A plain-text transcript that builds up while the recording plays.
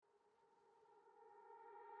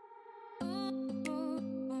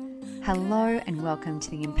Hello and welcome to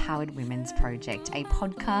the Empowered Women's Project, a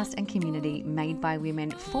podcast and community made by women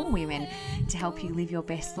for women to help you live your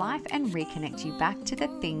best life and reconnect you back to the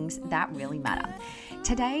things that really matter.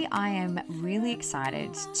 Today, I am really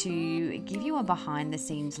excited to give you a behind the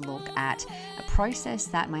scenes look at a process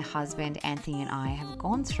that my husband Anthony and I have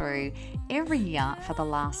gone through every year for the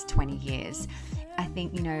last 20 years. I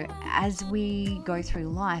think, as we go through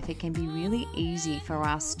life, it can be really easy for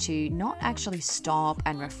us to not actually stop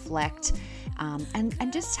and reflect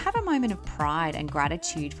and just have a moment of pride and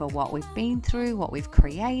gratitude for what we've been through, what we've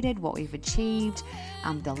created, what we've achieved,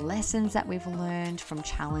 the lessons that we've learned from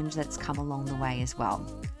challenge that's come along the way as well.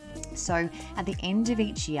 So at the end of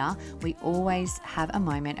each year, we always have a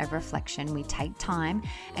moment of reflection. We take time.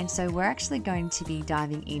 And so we're actually going to be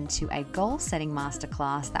diving into a goal setting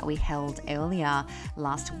masterclass that we held earlier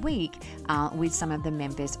last week with some of the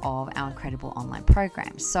members of our incredible online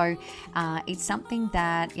program. So it's something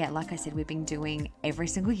that, like I said, we've been doing every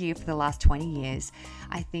single year for the last 20 years.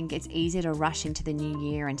 I think it's easy to rush into the new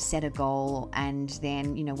year and set a goal. And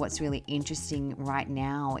then, what's really interesting right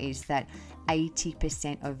now is that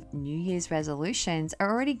 80% of New Year's resolutions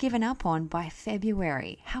are already given up on by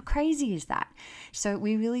February. How crazy is that? So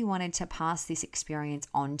we really wanted to pass this experience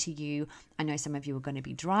on to you. I know some of you are going to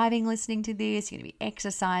be driving, listening to this, you're going to be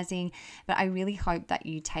exercising, but I really hope that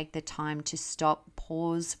you take the time to stop,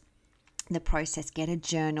 pause the process, get a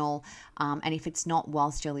journal, and if it's not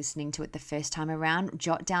whilst you're listening to it the first time around,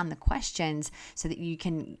 jot down the questions so that you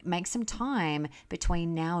can make some time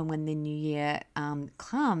between now and when the new year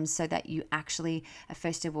comes, so that you actually,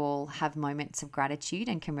 first of all, have moments of gratitude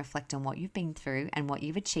and can reflect on what you've been through and what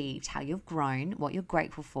you've achieved, how you've grown, what you're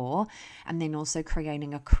grateful for, and then also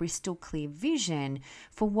creating a crystal clear vision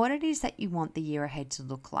for what it is that you want the year ahead to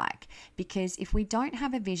look like. Because if we don't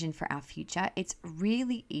have a vision for our future, it's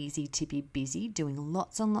really easy to be busy doing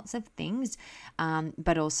lots and lots of things,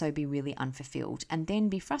 but also be really unfulfilled and then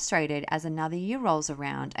be frustrated as another year rolls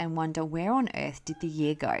around and wonder where on earth did the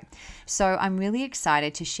year go. So I'm really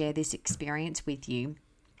excited to share this experience with you.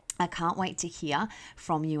 I can't wait to hear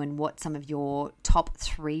from you and what some of your top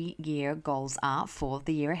 3-year goals are for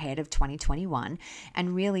the year ahead of 2021.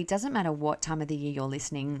 And really, it doesn't matter what time of the year you're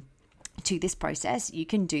listening to this process. You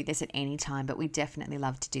can do this at any time, but we definitely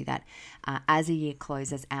love to do that as a year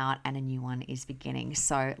closes out and a new one is beginning.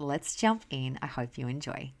 So let's jump in. I hope you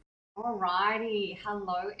enjoy. Alrighty,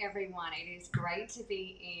 hello everyone. It is great to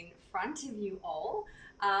be in front of you all.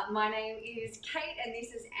 My name is Kate and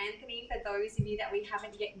this is Anthony. For those of you that we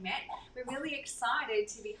haven't yet met, we're really excited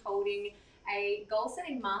to be holding a goal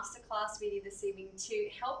setting masterclass with you this evening to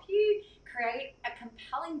help you create a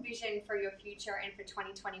compelling vision for your future and for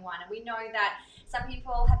 2021. And we know that some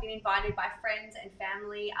people have been invited by friends and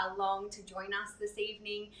family along to join us this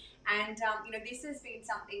evening. And, this has been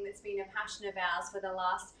something that's been a passion of ours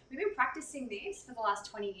we've been practicing this for the last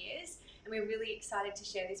 20 years. And we're really excited to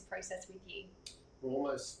share this process with you. We're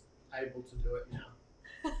almost able to do it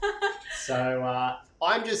now. So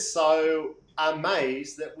I'm just so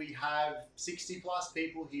amazed that we have 60 plus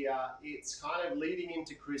people here. It's kind of leading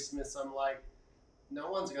into Christmas. I'm like,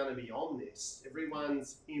 no one's going to be on this.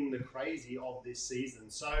 Everyone's in the crazy of this season.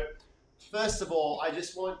 So first of all, I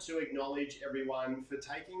just want to acknowledge everyone for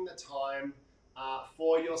taking the time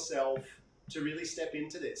for yourself to really step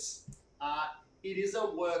into this. It is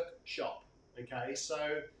a workshop, okay?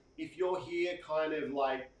 So if you're here kind of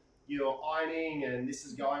like you're ironing and this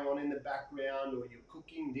is going on in the background, or you're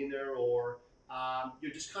cooking dinner, or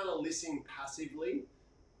you're just kind of listening passively,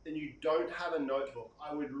 and you don't have a notebook,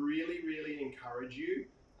 I would really, really encourage you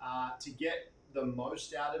to get the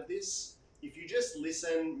most out of this. If you just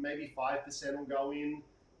listen, maybe 5% will go in.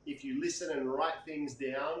 If you listen and write things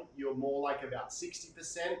down, you're more like about 60%.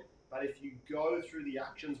 But if you go through the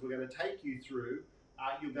actions we're going to take you through,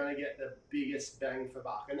 you're going to get the biggest bang for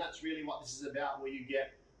buck. And that's really what this is about, where you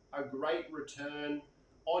get a great return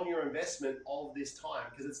on your investment of this time,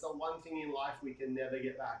 because it's the one thing in life we can never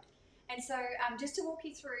get back. And so just to walk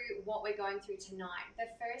you through what we're going through tonight, the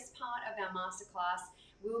first part of our masterclass,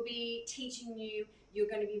 we'll be teaching you, you're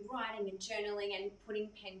going to be writing and journaling and putting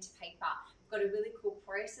pen to paper. We've got a really cool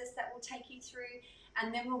process that we'll take you through,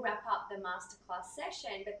 and then we'll wrap up the masterclass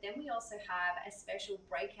session. But then we also have a special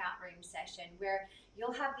breakout room session where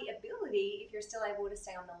you'll have the ability, if you're still able to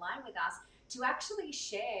stay on the line with us, to actually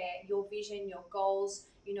share your vision, your goals,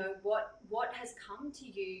 what has come to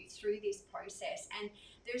you through this process. And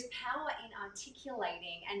there's power in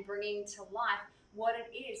articulating and bringing to life what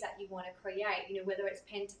it is that you want to create, whether it's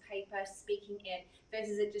pen to paper, speaking it,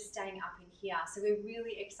 versus it just staying up in here. So we're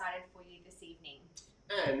really excited for you this evening.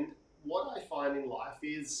 And what I find in life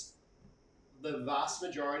is the vast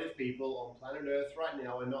majority of people on planet Earth right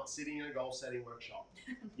now are not sitting in a goal setting workshop.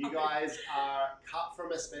 You guys are cut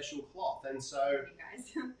from a special cloth, and so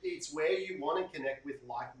it's where you want to connect with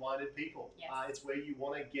like-minded people. Yes. It's where you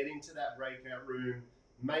want to get into that breakout room,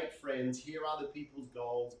 make friends, hear other people's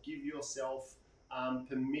goals, give yourself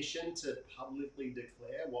permission to publicly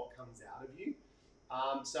declare what comes out of you.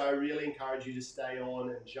 So I really encourage you to stay on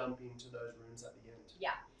and jump into those rooms at the end.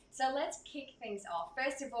 Yeah. So let's kick things off.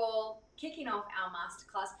 First of all, kicking off our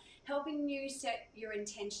masterclass, helping you set your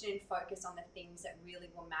intention and focus on the things that really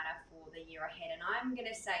will matter for the year ahead. And I'm going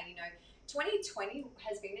to say, 2020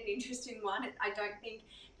 has been an interesting one. I don't think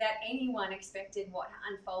that anyone expected what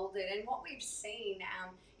unfolded and what we've seen,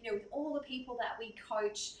 with all the people that we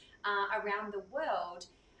coach around the world.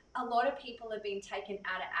 A lot of people have been taken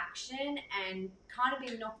out of action and kind of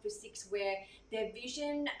been knocked for six, where their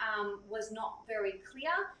vision was not very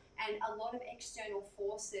clear, and a lot of external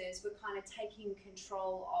forces were kind of taking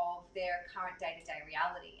control of their current day-to-day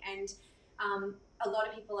reality. And a lot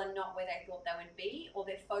of people are not where they thought they would be, or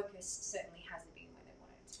their focus certainly hasn't been where they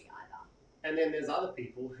wanted it to be either. And then there's other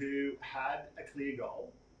people who had a clear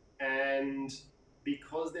goal, and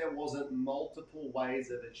because there wasn't multiple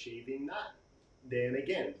ways of achieving that, then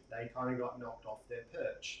again, they kind of got knocked off their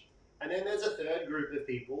perch. And then there's a third group of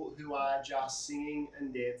people who are just singing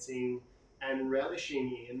and dancing and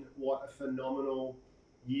relishing in what a phenomenal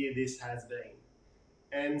year this has been.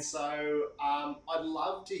 And so I'd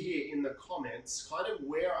love to hear in the comments, kind of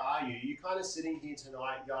where are you? You kind of sitting here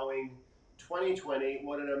tonight going, 2020,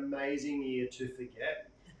 what an amazing year to forget.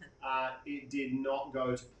 It did not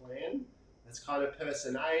go to plan. That's kind of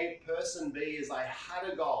person A. Person B is I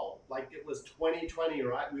had a goal, like it was 2020,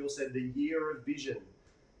 right? We all said the year of vision.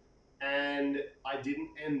 And I didn't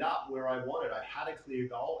end up where I wanted. I had a clear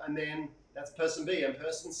goal. And then that's person B. And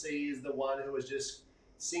person C is the one who was just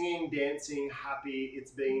singing, dancing, happy.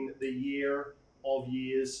 It's been the year of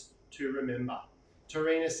years to remember.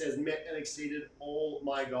 Tarina says, met and exceeded all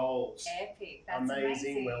my goals. Epic. That's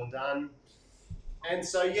amazing. Well done. And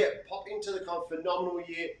so, pop into the phenomenal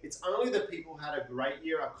year. It's only the people who had a great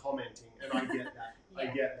year are commenting, and I get that. I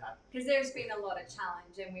get that. Because there's been a lot of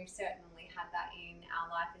challenge, and we've certainly had that in our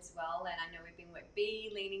life as well. And I know we've been with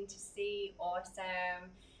B, leaning to C,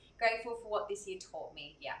 awesome. Grateful for what this year taught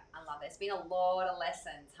me. Yeah, I love it. It's been a lot of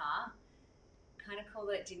lessons, huh? Kind of cool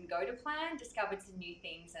that it didn't go to plan, discovered some new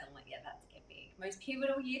things, and I'm like, that's epic. Most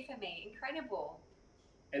pivotal year for me. Incredible.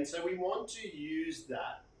 And so we want to use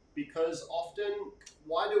that because often,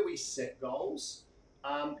 why do we set goals?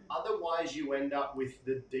 Otherwise, you end up with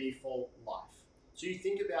the default life. So you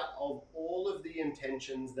think about of all of the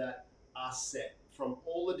intentions that are set from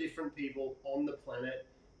all the different people on the planet,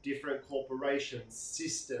 different corporations,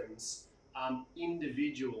 systems,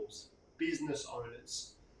 individuals, business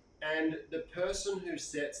owners. And the person who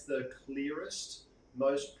sets the clearest,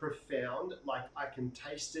 most profound, like I can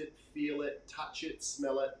taste it, feel it, touch it,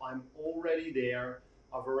 smell it, I'm already there.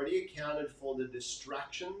 I've already accounted for the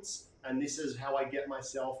distractions, and this is how I get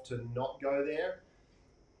myself to not go there.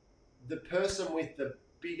 The person with the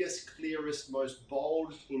biggest, clearest, most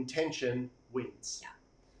bold intention wins.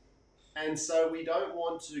 Yeah. And so we don't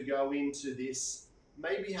want to go into this,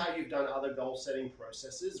 maybe how you've done other goal setting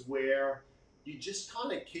processes where you just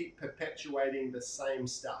kind of keep perpetuating the same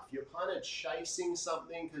stuff. You're kind of chasing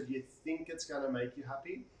something because you think it's going to make you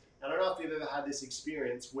happy. I don't know if you've ever had this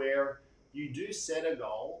experience where you do set a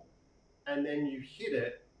goal and then you hit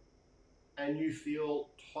it and you feel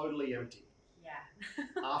totally empty.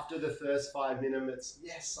 Yeah. After the first 5 minutes,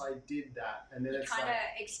 yes, I did that. And then you kind of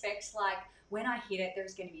expect when I hit it,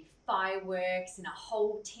 there's going to be fireworks and a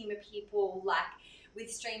whole team of people with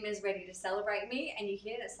streamers ready to celebrate me. And you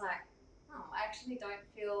hit it, it's like, I actually don't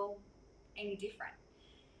feel any different.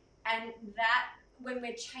 And that, when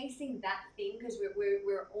we're chasing that thing, because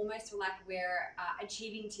we're almost like we're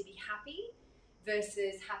achieving to be happy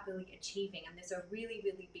versus happily achieving. And there's a really,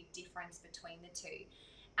 really big difference between the two.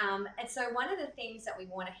 And so one of the things that we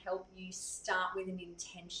want to help you start with an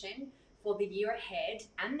intention for the year ahead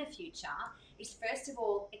and the future is, first of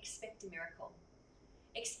all, expect a miracle.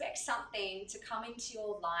 Expect something to come into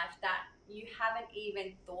your life that you haven't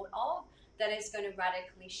even thought of that is going to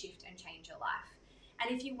radically shift and change your life.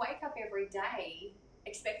 And if you wake up every day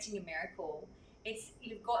expecting a miracle,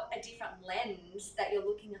 you've got a different lens that you're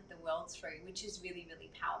looking at the world through, which is really, really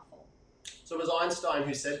powerful. So it was Einstein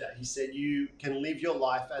who said that. He said you can live your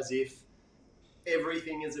life as if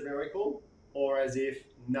everything is a miracle or as if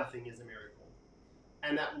nothing is a miracle.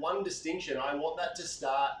 And that one distinction, I want that to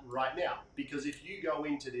start right now, because if you go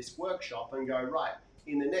into this workshop and go, right,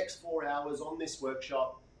 in the next 4 hours on this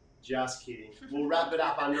workshop, Just kidding. We'll wrap it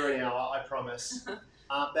up under an hour, I promise.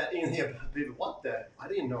 But in here, people, what the? I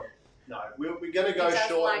didn't know. No, we're going to go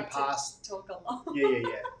short and past. Talk a lot. Yeah.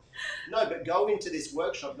 No, but go into this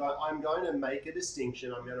workshop. I'm going to make a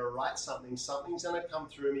distinction. I'm going to write something. Something's going to come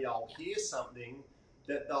through me. I'll hear something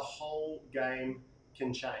that the whole game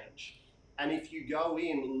can change. And if you go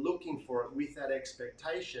in looking for it with that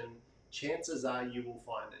expectation, chances are you will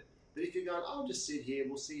find it. But if you're going, I'll just sit here,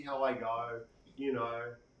 we'll see how I go, you know,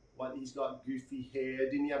 what he's got goofy hair,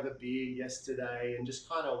 didn't he have a beard yesterday, and just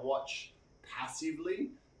kind of watch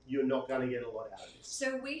passively, you're not going to get a lot out of this.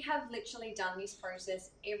 So we have literally done this process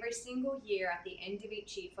every single year at the end of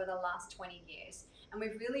each year for the last 20 years. And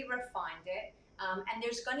we've really refined it. And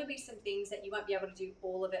there's going to be some things that you won't be able to do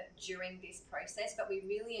all of it during this process, but we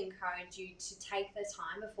really encourage you to take the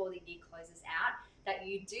time before the year closes out, that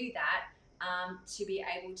you do that to be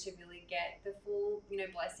able to really get the full,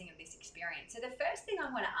 blessing of this experience. So the first thing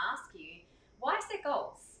I want to ask you, why set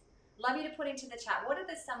goals? Love you to put into the chat. What are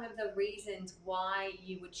some of the reasons why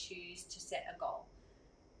you would choose to set a goal?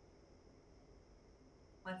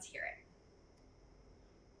 Let's hear it.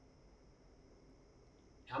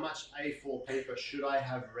 How much A4 paper should I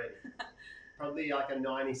have ready? Probably like a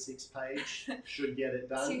 96 page should get it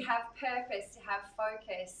done. To have purpose, to have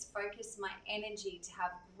focus my energy, to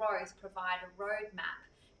have growth, provide a roadmap,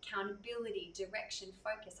 accountability, direction,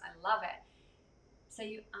 focus. I love it. So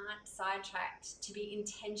you aren't sidetracked, to be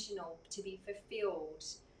intentional, to be fulfilled,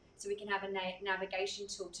 so we can have a navigation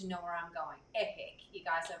tool to know where I'm going. Epic. You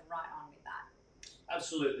guys are right on with that.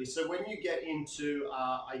 Absolutely. So when you get into,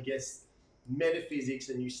 metaphysics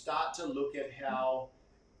and you start to look at how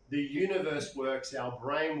the universe works, our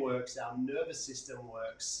brain works, our nervous system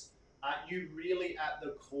works, you really at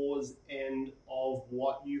the cause end of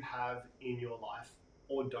what you have in your life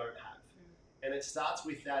or don't have. And it starts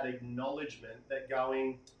with that acknowledgement that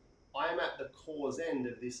going, I'm at the cause end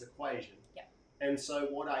of this equation. Yeah. And so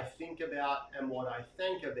what I think about and what I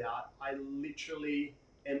think about, I literally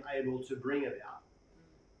am able to bring about.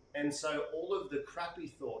 And so all of the crappy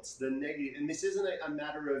thoughts, the negative, and this isn't a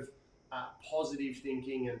matter of positive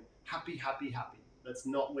thinking and happy. That's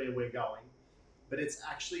not where we're going. But it's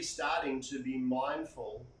actually starting to be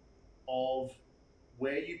mindful of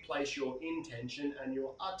where you place your intention and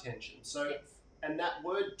your attention. So, yes. And that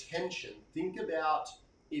word tension, think about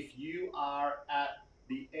if you are at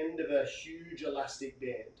the end of a huge elastic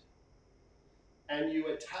band and you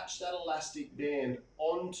attach that elastic band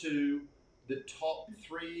onto the top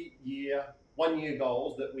 1 year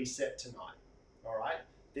goals that we set tonight, all right?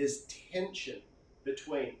 There's tension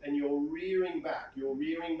between, and you're rearing back.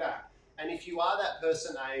 And if you are that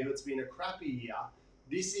person A who's been a crappy year,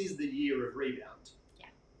 this is the year of rebound. Yeah.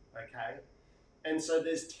 Okay? And so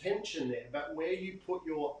there's tension there, but where you put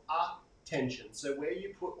your attention, so where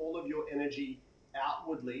you put all of your energy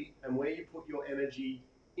outwardly and where you put your energy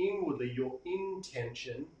inwardly, your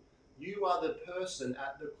intention, you are the person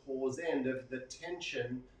at the cause end of the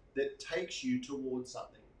tension that takes you towards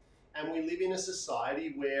something. And we live in a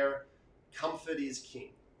society where comfort is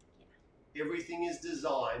king. Yeah. Everything is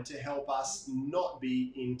designed to help us not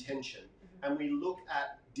be in tension. Mm-hmm. And we look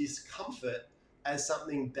at discomfort as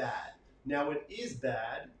something bad. Now, it is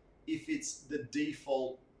bad if it's the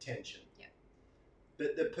default tension. Yeah.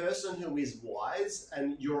 But the person who is wise,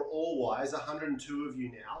 and you're all wise, 102 of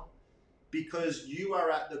you now, because you are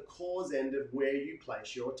at the cause end of where you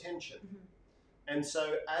place your attention. Mm-hmm. And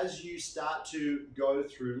so as you start to go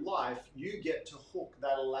through life, you get to hook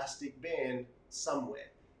that elastic band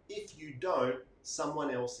somewhere. If you don't,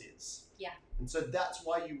 someone else is. Yeah. And so that's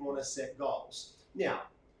why you want to set goals. Now,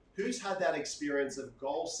 who's had that experience of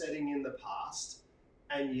goal setting in the past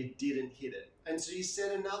and you didn't hit it? And so you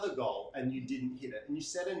set another goal and you didn't hit it. And you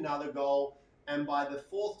set another goal, and by the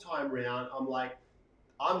fourth time round, I'm like,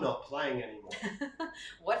 I'm not playing anymore.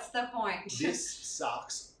 What's the point? This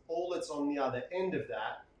sucks. All that's on the other end of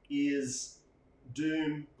that is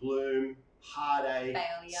doom, gloom, heartache,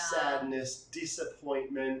 failure, sadness,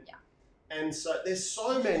 disappointment. Yeah. And so there's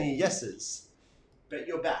so many yeses, but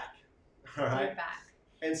you're back. All right? You're back.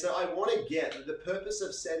 And so I want to get that the purpose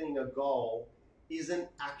of setting a goal isn't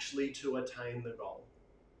actually to attain the goal.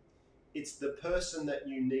 It's the person that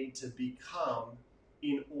you need to become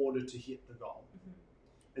in order to hit the goal. Mm-hmm.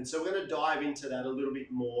 And so we're going to dive into that a little bit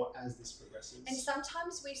more as this progresses. And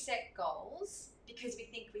sometimes we set goals because we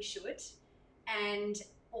think we should. And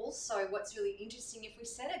also what's really interesting, if we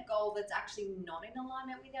set a goal that's actually not in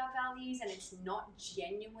alignment with our values and it's not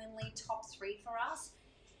genuinely top 3 for us,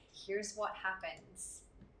 here's what happens.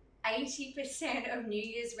 80% of New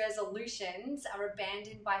Year's resolutions are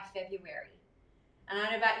abandoned by February. And I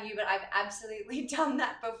don't know about you, but I've absolutely done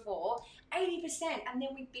that before. 80%, and then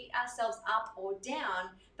we beat ourselves up or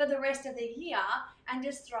down for the rest of the year and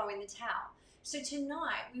just throw in the towel. So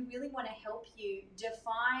tonight, we really want to help you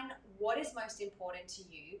define what is most important to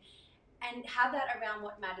you and have that around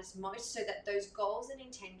what matters most, so that those goals and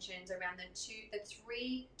intentions around the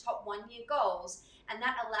three top 1 year goals, and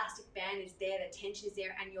that elastic band is there, the tension is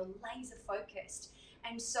there, and you're laser focused.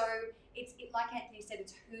 And so it's like Anthony said,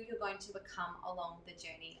 it's who you're going to become along the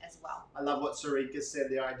journey as well. I love what Sarika said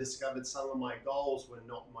there. I discovered some of my goals were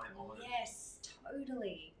not my own. Yes,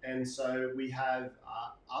 totally. And so we have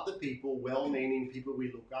other people, well-meaning people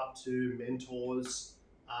we look up to, mentors,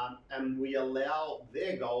 and we allow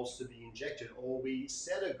their goals to be injected, or we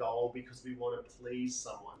set a goal because we want to please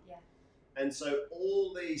someone. Yeah. And so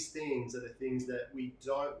all these things are the things that we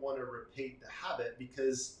don't want to repeat the habit,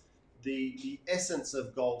 because the essence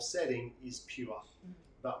of goal setting is pure.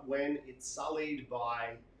 But when it's sullied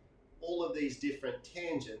by all of these different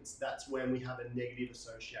tangents, that's when we have a negative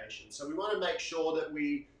association. So we want to make sure that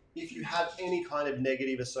if you have any kind of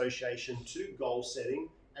negative association to goal setting,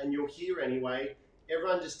 and you're here anyway,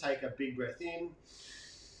 everyone just take a big breath in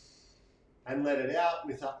and let it out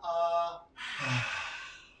with a ah.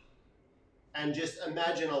 And just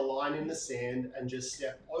imagine a line in the sand and just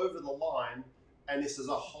step over the line, and this is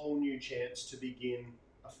a whole new chance to begin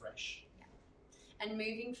afresh. Yeah. And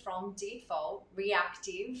moving from default,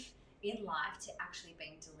 reactive in life, to actually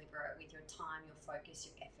being deliberate with your time, your focus,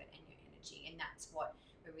 your effort, and your energy. And that's what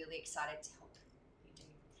we're really excited to help you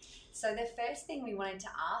do. So the first thing we wanted to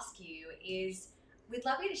ask you is, we'd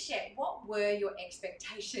love you to share, what were your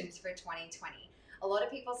expectations for 2020? A lot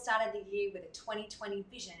of people started the year with a 2020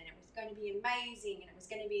 vision, and it was going to be amazing, and it was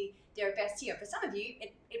going to be their best year. For some of you,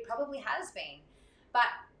 it probably has been. But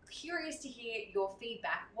curious to hear your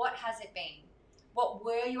feedback. What has it been? What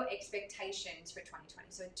were your expectations for 2020?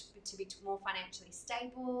 So to be more financially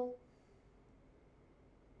stable.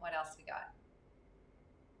 What else we got?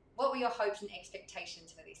 What were your hopes and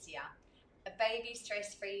expectations for this year? A baby,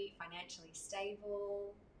 stress-free, financially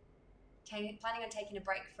stable, planning on taking a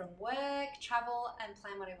break from work, travel, and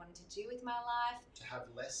plan what I wanted to do with my life. To have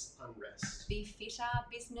less unrest. Be fitter,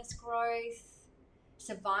 business growth,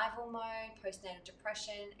 survival mode, postnatal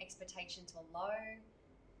depression, expectations were low,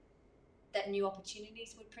 that new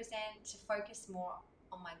opportunities would present, to focus more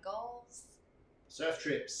on my goals. Surf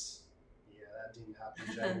trips. Yeah, that didn't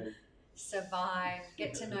happen, Jamie. Survive,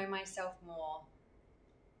 get to know myself more.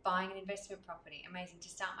 Buying an investment property, amazing. To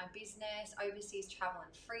start my business, overseas travel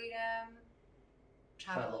and freedom.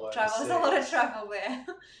 Travel. There's a lot of travel there.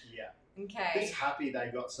 Yeah. Okay. Just happy they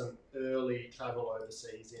got some early travel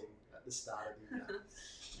overseas in at the start of the year.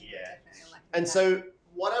 Yeah. And so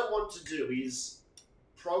what I want to do is,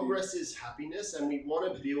 progress is happiness, and we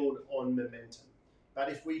want to build on momentum. But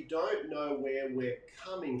if we don't know where we're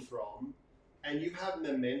coming from, and you have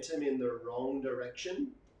momentum in the wrong direction,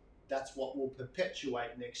 that's what will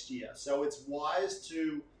perpetuate next year. So it's wise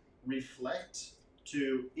to reflect,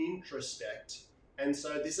 to introspect. And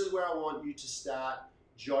so this is where I want you to start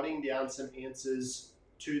jotting down some answers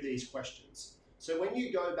to these questions. So when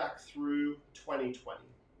you go back through 2020,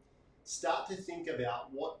 start to think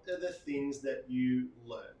about, what are the things that you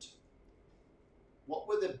learned? What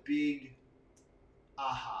were the big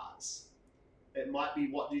ahas? It might be,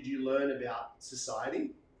 what did you learn about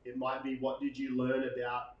society? It might be, what did you learn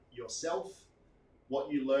about yourself?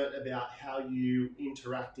 What you learned about how you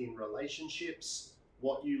interact in relationships?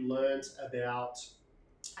 What you learned about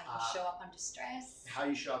how you show up under stress? How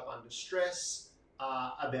you show up under stress,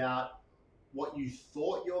 about what you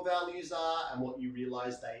thought your values are and what you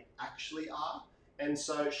realize they actually are. And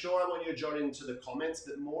so, sure, I want you to jot into the comments,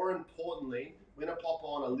 but more importantly, we're going to pop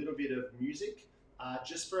on a little bit of music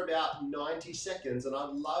just for about 90 seconds. And I'd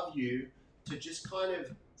love you to just kind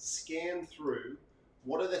of scan through,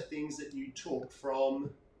 what are the things that you took from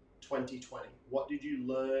 2020? What did you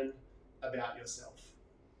learn about yourself?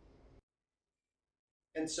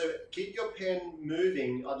 And so keep your pen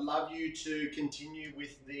moving. I'd love you to continue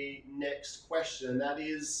with the next question. That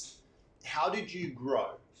is, how did you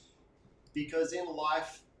grow? Because in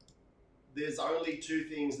life, there's only two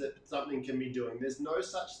things that something can be doing. There's no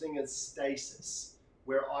such thing as stasis.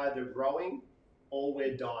 We're either growing or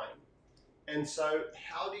we're dying. And so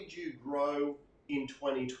how did you grow in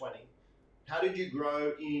 2020? How did you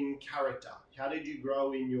grow in character? How did you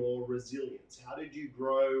grow in your resilience? How did you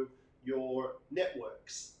grow your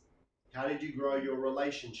networks? How did you grow your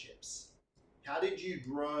relationships? How did you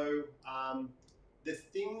grow the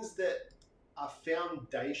things that are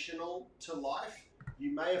foundational to life?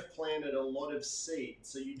 You may have planted a lot of seeds,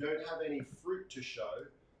 so you don't have any fruit to show,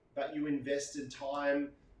 but you invested time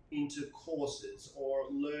into courses or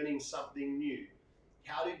learning something new.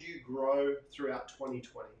 How did you grow throughout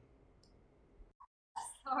 2020?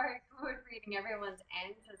 So good reading everyone's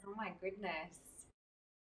answers. Oh my goodness.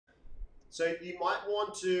 So you might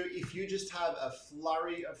want to, if you just have a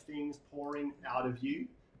flurry of things pouring out of you,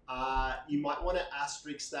 you might want to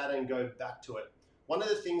asterisk that and go back to it. One of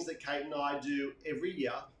the things that Kate and I do every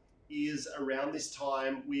year is around this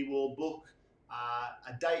time we will book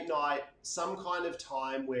a date night, some kind of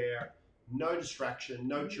time where no distraction,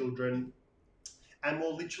 no children, and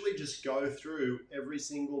we'll literally just go through every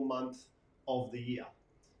single month of the year.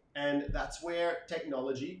 And that's where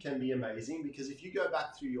technology can be amazing, because if you go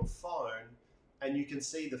back through your phone and you can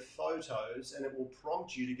see the photos and it will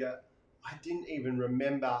prompt you to go, I didn't even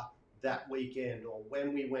remember that weekend or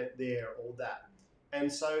when we went there or that.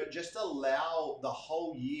 And so just allow the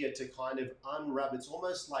whole year to kind of unwrap. It's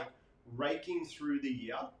almost like raking through the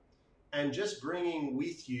year and just bringing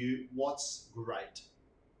with you what's great.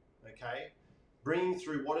 Okay? Bringing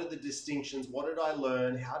through what are the distinctions, what did I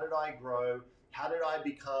learn, how did I grow, how did I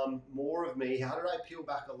become more of me, how did I peel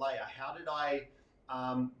back a layer, how did I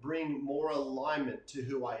bring more alignment to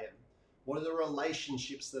who I am, what are the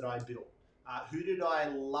relationships that I built, who did I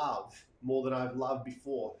love more than I've loved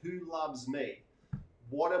before, who loves me,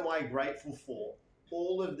 what am I grateful for,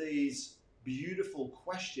 all of these beautiful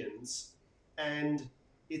questions, and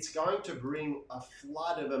it's going to bring a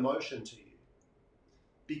flood of emotion to you.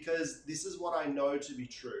 Because this is what I know to be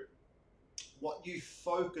true. What you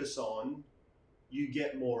focus on, you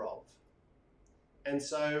get more of. And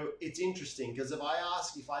so it's interesting, because if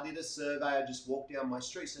I did a survey, I just walked down my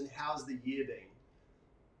streets and how's the year been?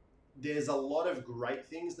 There's a lot of great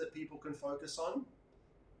things that people can focus on.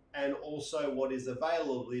 And also what is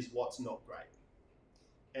available is what's not great.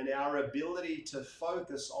 And our ability to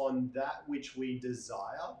focus on that which we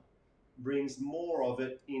desire brings more of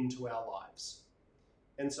it into our lives.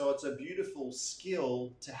 And so it's a beautiful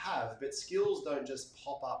skill to have, but skills don't just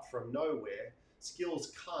pop up from nowhere.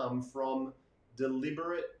 Skills come from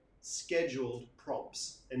deliberate, scheduled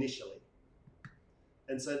prompts initially.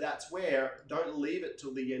 And so that's where, don't leave it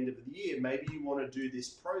till the end of the year. Maybe you want to do this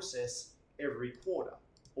process every quarter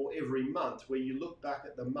or every month, where you look back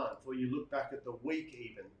at the month or you look back at the week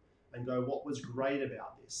even and go, what was great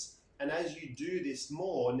about this? And as you do this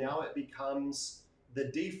more, now it becomes the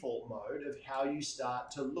default mode of how you start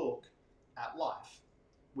to look at life,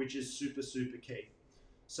 which is super, super key.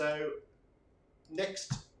 So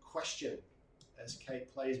next question, as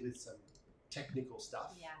Kate plays with some technical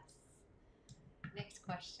stuff. Yes. Next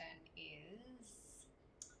question is...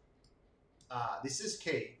 This is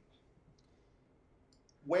key.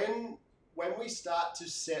 When we start to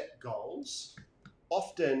set goals,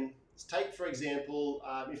 often, take for example,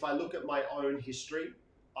 if I look at my own history,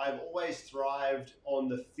 I've always thrived on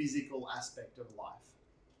the physical aspect of life.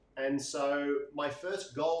 And so my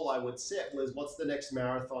first goal I would set was, what's the next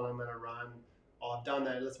marathon I'm going to run? Oh, I've done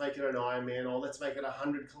that. Let's make it an Ironman, or let's make it a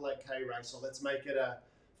 100K race, or let's make it a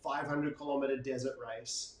 500 kilometer desert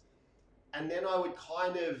race. And then I would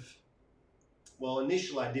kind of, well,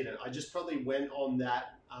 initially I didn't. I just probably went on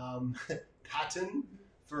that pattern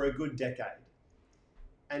for a good decade.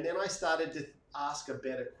 And then I started to ask a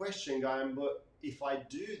better question, going, but if I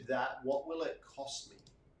do that, what will it cost me?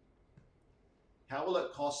 How will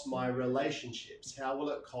it cost my relationships? How will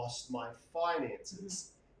it cost my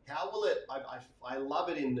finances? How will it, I love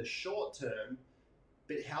it in the short term,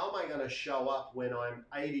 but how am I going to show up when I'm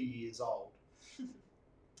 80 years old?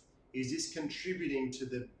 Is this contributing to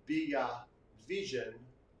the bigger vision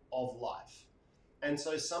of life? And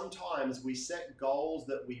so sometimes we set goals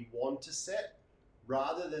that we want to set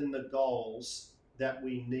rather than the goals that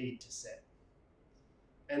we need to set.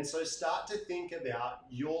 And so start to think about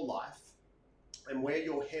your life and where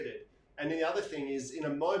you're headed. And the other thing is, in a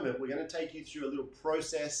moment, we're going to take you through a little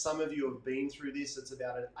process. Some of you have been through this. It's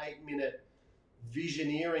about an 8-minute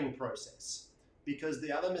visioneering process. Because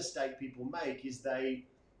the other mistake people make is they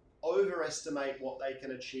overestimate what they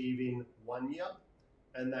can achieve in 1 year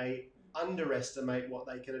and they underestimate what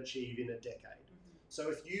they can achieve in a decade. So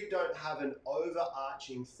if you don't have an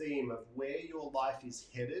overarching theme of where your life is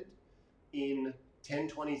headed in 10,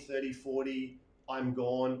 20, 30, 40, I'm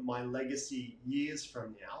gone, my legacy years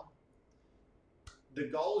from now, the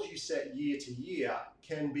goals you set year to year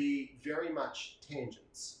can be very much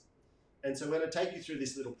tangents. And so we're going to take you through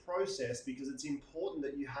this little process because it's important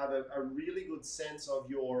that you have a really good sense of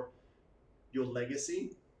your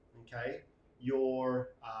legacy, okay,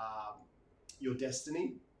 your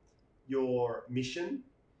destiny, your mission,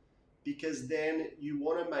 because then you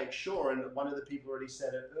want to make sure, and one of the people already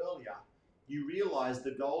said it earlier, you realize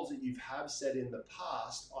the goals that you have set in the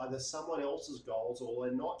past, either someone else's goals or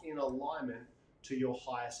are not in alignment to your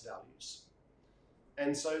highest values.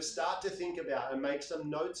 And so start to think about and make some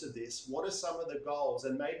notes of this. What are some of the goals?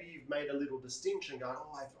 And maybe you've made a little distinction going,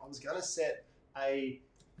 oh, I was going to set a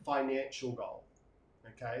financial goal,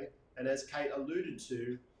 okay? And as Kate alluded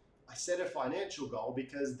to, I set a financial goal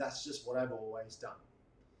because that's just what I've always done.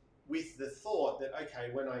 With the thought that,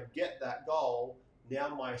 okay, when I get that goal, now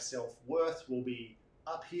my self-worth will be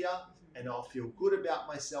up here and I'll feel good about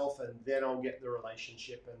myself, and then I'll get the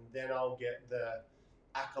relationship, and then I'll get the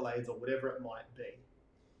accolades or whatever it might be.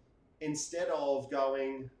 Instead of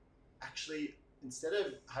going, actually, instead of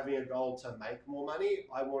having a goal to make more money,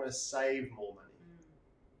 I want to save more money.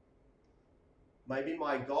 Maybe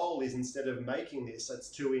my goal is, instead of making this, it's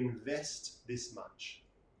to invest this much.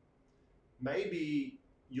 Maybe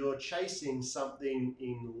you're chasing something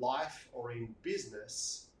in life or in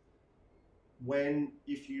business when,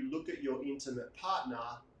 if you look at your intimate partner,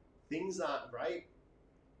 things aren't great.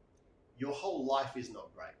 Your whole life is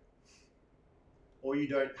not great. Or you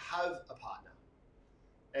don't have a partner.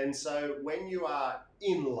 And so when you are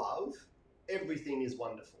in love, everything is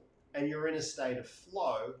wonderful. And you're in a state of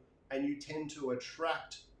flow, and you tend to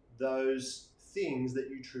attract those things that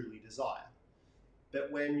you truly desire.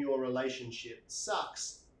 But when your relationship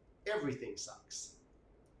sucks, everything sucks.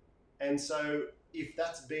 And so if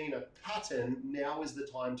that's been a pattern, now is the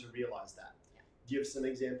time to realize that. Yeah. Do you have some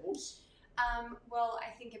examples? Well,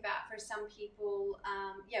 I think about, for some people,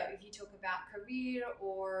 if you talk about career,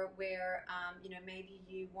 or where, maybe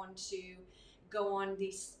you want to go on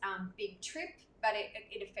this big trip, but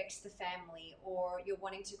it affects the family, or you're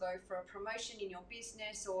wanting to go for a promotion in your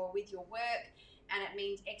business or with your work, and it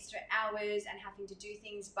means extra hours and having to do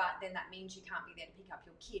things, but then that means you can't be there to pick up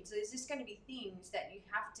your kids. So there's just going to be things that you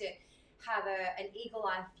have to have an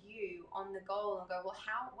eagle-eye view on the goal and go, well,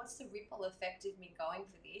 what's the ripple effect of me going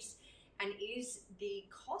for this? And is the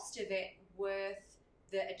cost of it worth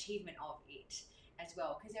the achievement of it as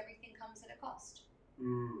well? Because everything comes at a cost.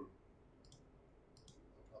 I'll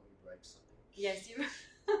probably break something. Yes, you.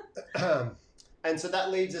 And so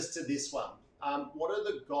that leads us to this one. What are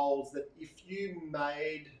the goals that, if you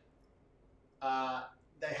made,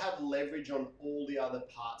 they have leverage on all the other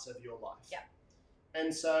parts of your life? Yeah.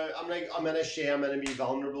 And so I'm gonna share. I'm gonna be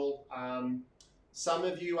vulnerable. Some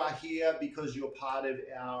of you are here because you're part of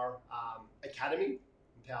our academy,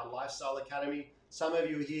 Empowered Lifestyle Academy. Some of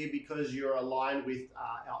you are here because you're aligned with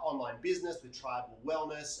our online business, with Tribal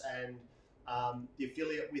Wellness, and the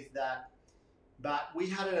affiliate with that. But we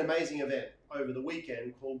had an amazing event over the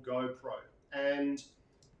weekend called GoPro. And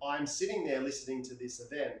I'm sitting there listening to this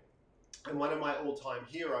event, and one of my all-time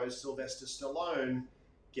heroes, Sylvester Stallone,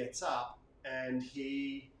 gets up and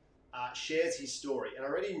he shares his story. And I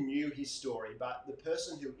already knew his story, but the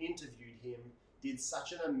person who interviewed him did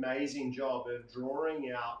such an amazing job of drawing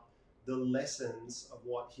out the lessons of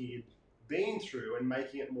what he'd been through and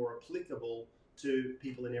making it more applicable to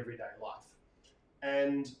people in everyday life.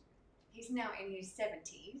 And he's now in his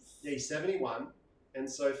 70s. Yeah, he's 71. And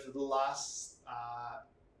so for the last,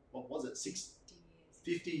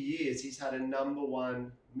 50 years, he's had a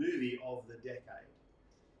 #1 movie of the decade.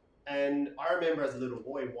 And I remember as a little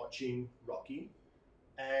boy watching Rocky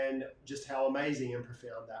and just how amazing and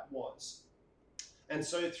profound that was. And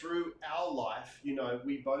so through our life,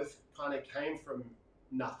 we both kind of came from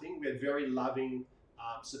nothing. We had very loving,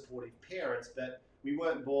 supportive parents, but we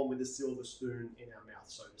weren't born with a silver spoon in our mouth,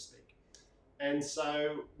 so to speak. And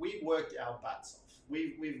so we worked our butts off.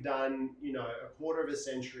 We've done, a quarter of a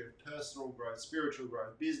century of personal growth, spiritual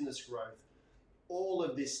growth, business growth, all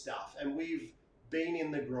of this stuff. And we've been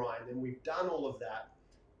in the grind, and we've done all of that.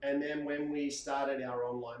 And then when we started our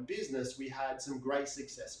online business, we had some great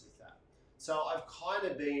success with that. So I've kind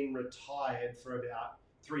of been retired for about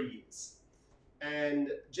 3 years and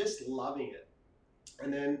just loving it.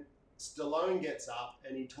 And then Stallone gets up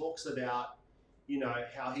and he talks about,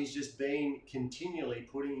 how he's just been continually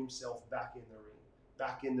putting himself back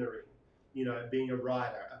in the ring, being a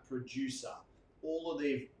writer, a producer, all of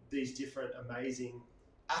these different amazing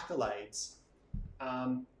accolades.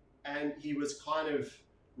 And he was kind of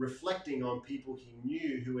reflecting on people he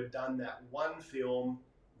knew who had done that one film,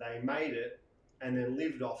 they made it, and then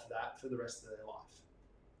lived off that for the rest of their life.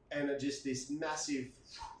 And it just, this massive,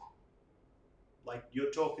 like,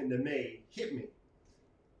 you're talking to me, hit me.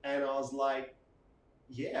 And I was like,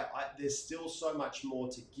 yeah, there's still so much more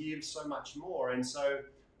to give, so much more. And so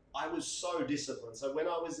I was so disciplined. So when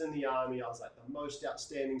I was in the army, I was like the most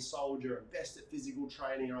outstanding soldier and best at physical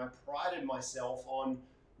training. And I prided myself on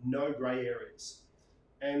no gray areas.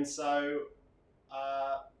 And so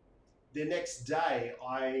the next day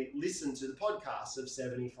I listened to the podcast of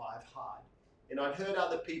 75 Hard. And I'd heard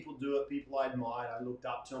other people do it, people I admired, I looked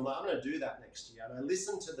up to. I'm like, I'm going to do that next year. And I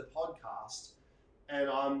listened to the podcast and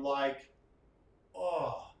I'm like,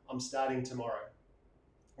 oh, I'm starting tomorrow.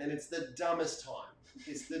 And it's the dumbest time.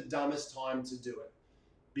 It's the dumbest time to do it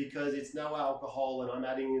because it's no alcohol and I'm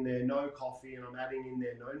adding in there no coffee and I'm adding in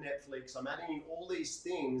there no Netflix. I'm adding in all these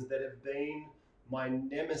things that have been my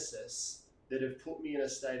nemesis, that have put me in a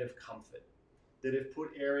state of comfort, that have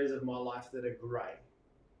put areas of my life that are grey.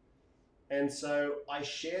 And so I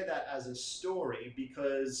share that as a story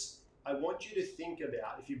because I want you to think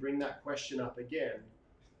about, if you bring that question up again,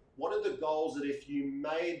 what are the goals that if you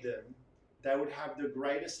made them, they would have the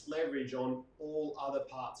greatest leverage on all other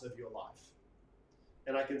parts of your life?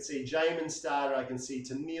 And I can see Jamin started, I can see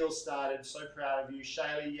Tennille started, so proud of you.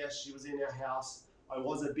 Shaylee, yes, she was in our house. I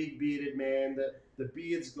was a big bearded man, the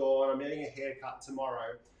beard's gone, I'm getting a haircut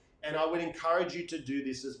tomorrow. And I would encourage you to do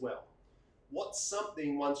this as well. What's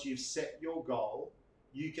something, once you've set your goal,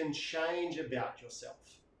 you can change about yourself?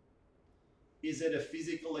 Is it a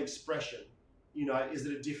physical expression? You know, is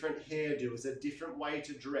it a different hairdo? Is it a different way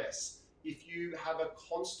to dress? If you have a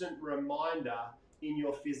constant reminder in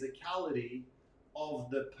your physicality of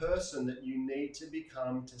the person that you need to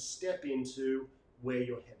become to step into where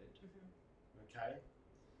you're headed. Okay?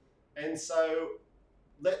 And so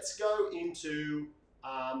let's go into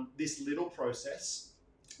this little process,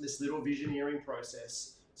 this little visioneering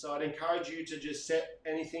process. So I'd encourage you to just set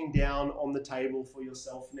anything down on the table for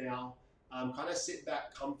yourself now. Kind of sit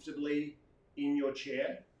back comfortably in your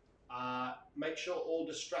chair. Make sure all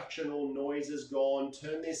distraction, all noise is gone.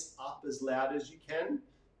 Turn this up as loud as you can.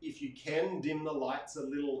 If you can, dim the lights a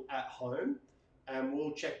little at home. And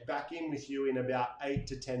we'll check back in with you in about 8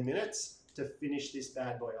 to 10 minutes to finish this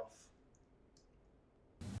bad boy off.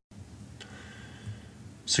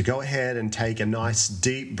 So go ahead and take a nice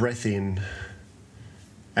deep breath in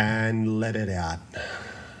and let it out.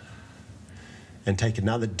 And take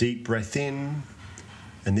another deep breath in,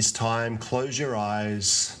 and this time close your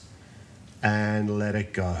eyes and let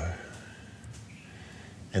it go.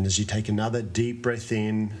 And as you take another deep breath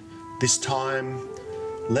in, this time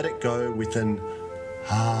let it go with an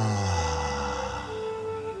ah.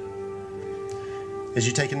 As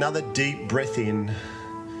you take another deep breath in,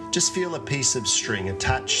 just feel a piece of string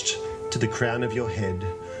attached to the crown of your head,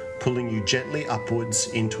 pulling you gently upwards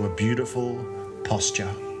into a beautiful posture.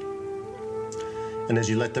 And as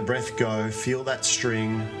you let the breath go, feel that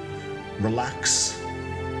string relax,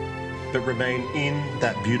 but remain in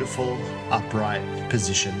that beautiful upright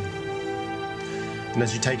position. And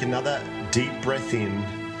as you take another deep breath in,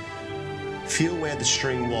 feel where the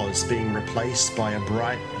string was being replaced by a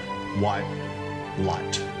bright white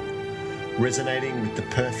light, resonating with the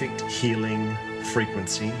perfect healing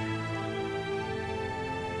frequency.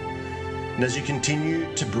 And as you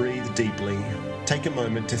continue to breathe deeply, take a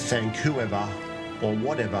moment to thank whoever or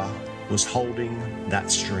whatever was holding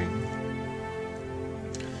that string.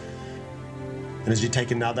 And as you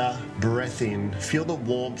take another breath in, feel the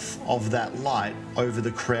warmth of that light over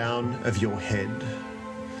the crown of your head.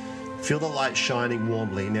 Feel the light shining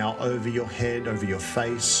warmly now over your head, over your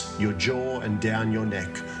face, your jaw, and down your neck,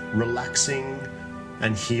 relaxing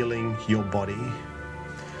and healing your body.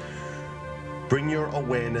 Bring your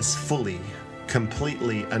awareness fully,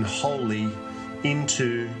 completely, and wholly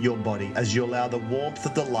into your body as you allow the warmth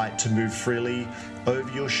of the light to move freely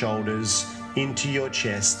over your shoulders, into your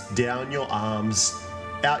chest, down your arms,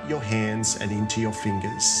 out your hands, and into your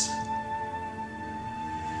fingers.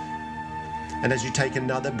 And as you take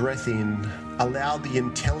another breath in, allow the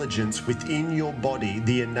intelligence within your body,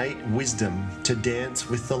 the innate wisdom, to dance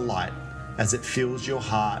with the light as it fills your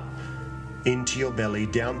heart, into your belly,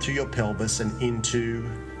 down through your pelvis, and into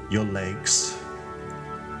your legs.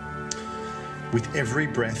 With every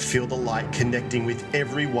breath, feel the light connecting with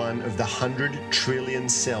every one of the 100 trillion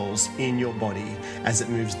cells in your body as it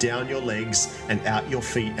moves down your legs and out your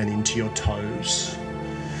feet and into your toes.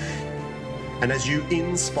 And as you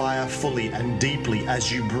inspire fully and deeply, as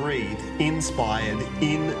you breathe, inspired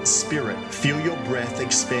in spirit, feel your breath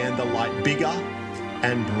expand the light bigger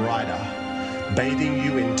and brighter, bathing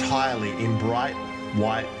you entirely in bright,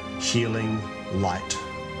 white, healing light.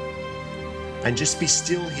 And just be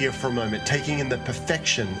still here for a moment, taking in the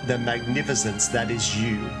perfection, the magnificence that is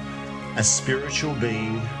you, a spiritual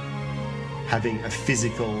being having a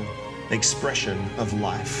physical expression of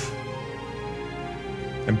life.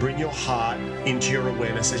 And bring your heart into your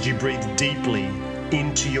awareness as you breathe deeply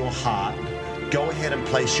into your heart. Go ahead and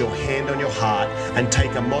place your hand on your heart and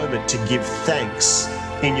take a moment to give thanks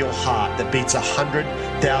in your heart that beats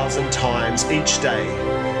 100,000 times each day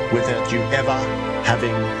without you ever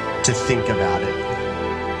having to think about it.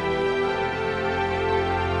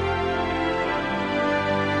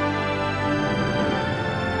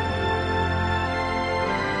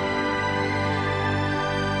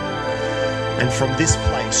 And from this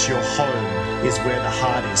place, your home is where the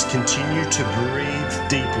heart is. Continue to breathe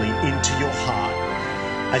deeply into your heart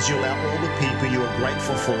as you allow all the people you are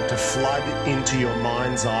grateful for to flood into your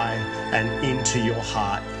mind's eye and into your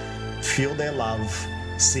heart. Feel their love,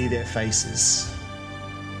 see their faces.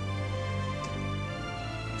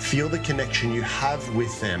 Feel the connection you have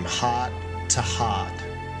with them, heart to heart,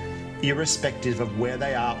 irrespective of where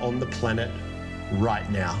they are on the planet right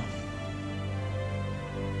now.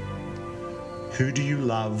 Who do you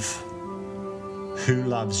love? Who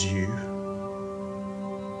loves you?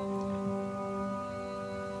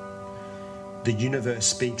 The universe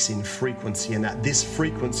speaks in frequency, and at this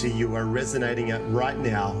frequency you are resonating at right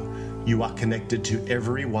now, you are connected to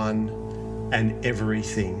everyone and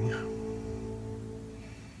everything.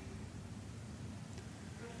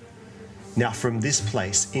 Now, from this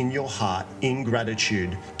place in your heart, in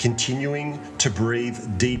gratitude, continuing to breathe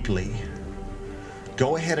deeply,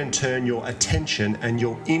 go ahead and turn your attention and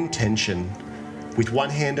your intention with one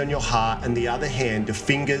hand on your heart and the other hand, the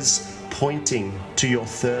fingers pointing to your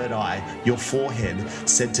third eye, your forehead,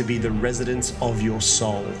 said to be the residence of your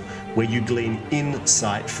soul, where you glean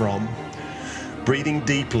insight from. Breathing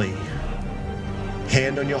deeply,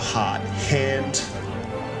 hand on your heart, hand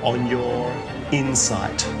on your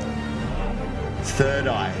insight. Third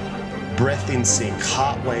eye, breath in sync,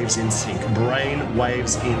 heart waves in sync, brain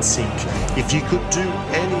waves in sync. If you could do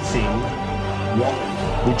anything, what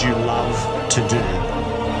would you love to do?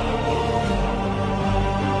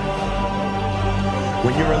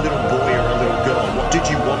 When you're a little boy or a little girl, what did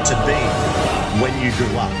you want to be when you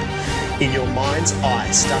grew up? In your mind's eye,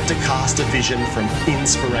 start to cast a vision from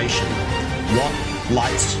inspiration. What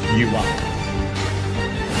lights you up?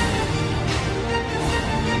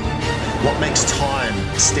 What makes time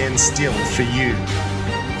stand still for you?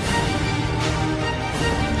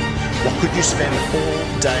 What could you spend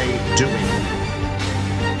all day doing?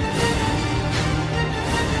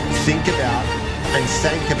 Think about and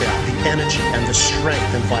thank about the energy and the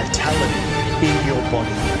strength and vitality in your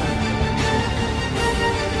body.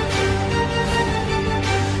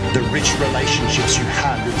 The rich relationships you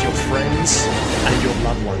have with your friends and your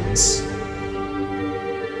loved ones.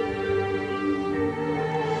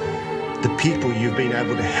 The people you've been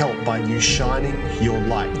able to help by you shining your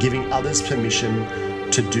light, giving others permission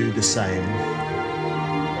to do the same.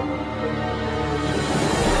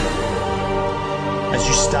 As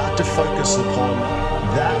you start to focus upon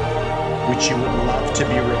that which you would love to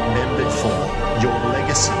be remembered for, your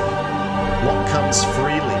legacy, what comes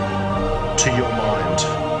freely to your mind?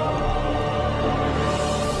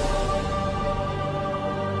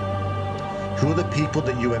 Who are the people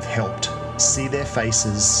that you have helped? See their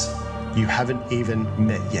faces. You haven't even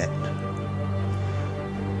met yet.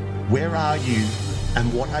 Where are you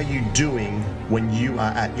and what are you doing when you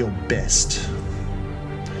are at your best?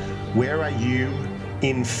 Where are you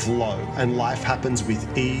in flow and life happens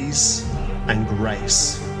with ease and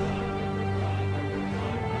grace?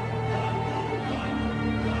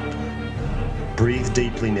 Breathe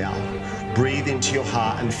deeply now. Breathe into your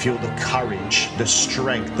heart and feel the courage, the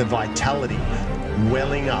strength, the vitality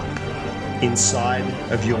welling up inside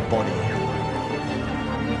of your body.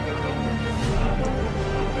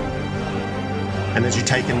 And as you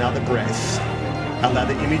take another breath, allow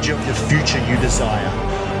the image of the future you desire,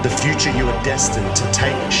 the future you are destined to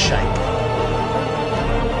take shape.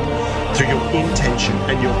 Through your intention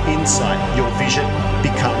and your insight, your vision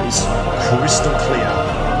becomes crystal clear.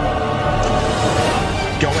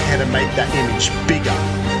 Go ahead and make that image bigger.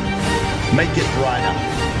 Make it brighter.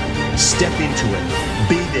 Step into it.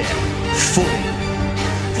 Be there. Fully.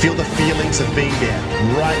 Feel the feelings of being there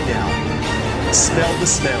right now. Smell the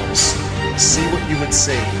smells. See what you would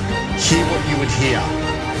see. Hear what you would hear.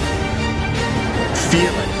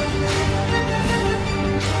 Feel it.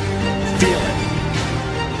 Feel it.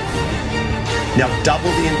 Now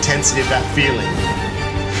double the intensity of that feeling.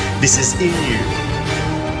 This is in you,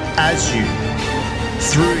 as you,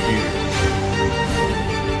 through you.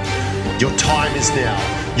 Your time is now.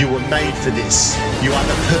 You were made for this. You are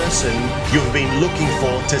the person you've been looking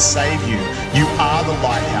for to save you. You are the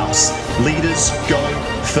lighthouse. Leaders go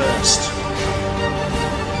first.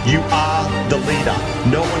 You are the leader.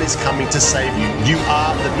 No one is coming to save you. You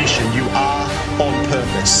are the mission. You are on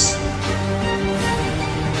purpose.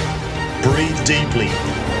 Breathe deeply.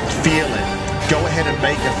 Feel it. go ahead and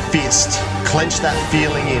make a fist. Clench that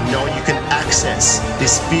feeling in, knowing you can access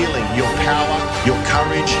this feeling, your power, your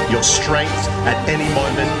courage, your strength at any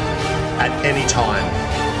moment, at any time.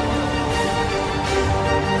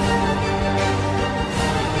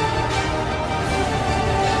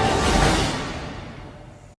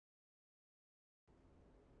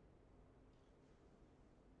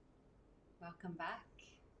 Welcome back.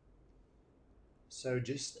 So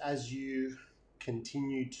just as you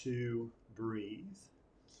continue to breathe,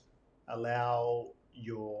 allow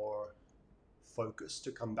your focus to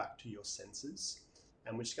come back to your senses.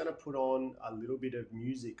 And we're just going to put on a little bit of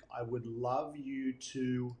music. I would love you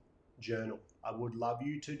to journal. I would love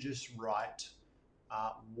you to just write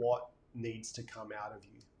what needs to come out of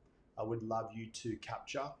you. I would love you to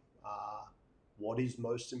capture what is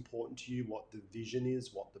most important to you, what the vision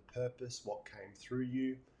is, what the purpose, what came through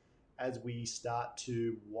you, as we start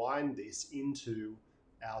to wind this into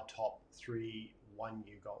our top 3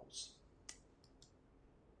 one-year goals.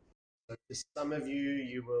 So for some of you,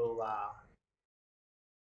 you will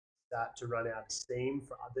start to run out of steam.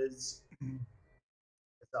 For others,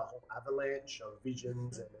 it's a whole avalanche of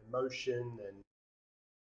visions and emotion and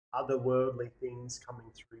otherworldly things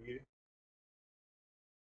coming through you.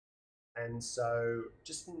 And so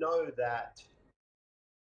just know that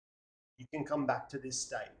you can come back to this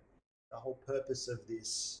state. The whole purpose of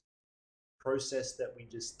this process that we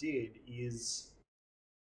just did is,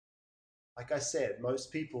 like I said,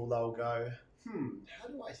 most people, they'll go, how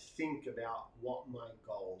do I think about what my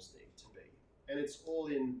goals need to be? And it's all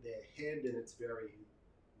in their head, and it's very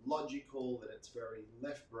logical, and it's very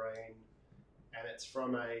left brain, and it's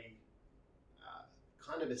from a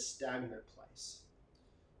kind of a stagnant place.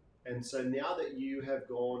 And so now that you have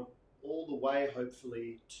gone all the way,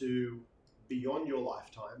 hopefully, to beyond your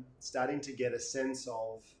lifetime, starting to get a sense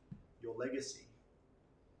of your legacy,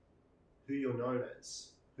 who you're known as,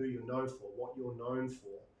 who you're known for, what you're known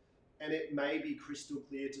for. And it may be crystal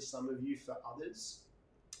clear to some of you. For others,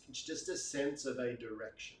 it's just a sense of a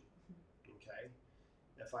direction. Okay.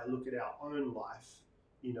 If I look at our own life,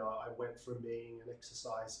 I went from being an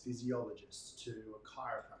exercise physiologist to a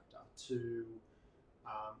chiropractor to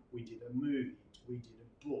we did a movie, we did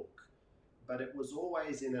a book, but it was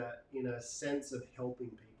always in a sense of helping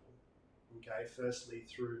people. Okay, firstly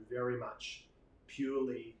through very much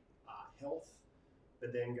purely health,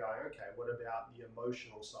 but then going, okay, what about the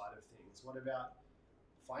emotional side of things? What about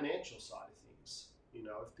financial side of things?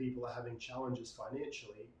 If people are having challenges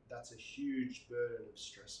financially, that's a huge burden of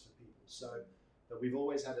stress for people. So, but we've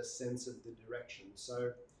always had a sense of the direction.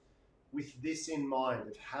 So with this in mind,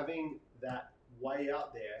 of having that way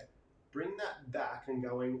out there, bring that back and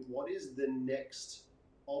going, what is the next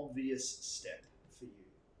obvious step for you?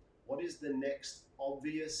 What is the next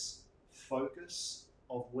obvious focus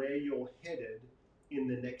of where you're headed in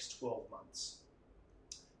the next 12 months?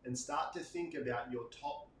 And start to think about your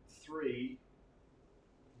top 3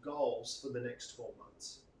 goals for the next 12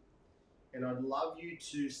 months. And I'd love you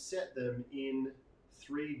to set them in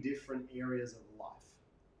 3 different areas of life.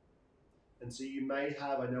 And so you may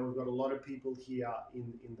have, I know we've got a lot of people here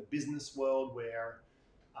in the business world where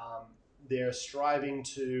they're striving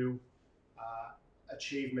to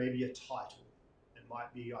achieve maybe a title. It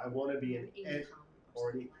might be, I want to be an income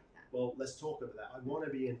or something like that. Well, let's talk about that. I want to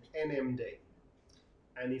be an NMD.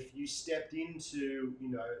 And if you stepped into,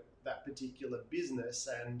 that particular business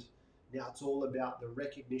and now it's all about the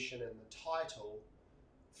recognition and the title,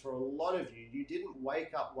 for a lot of you, you didn't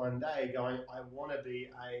wake up one day going, I want to be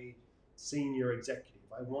a senior executive.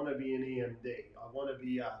 I want to be an EMD. I want to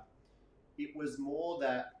be it was more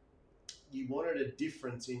that you wanted a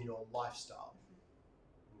difference in your lifestyle.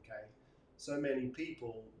 Okay. So many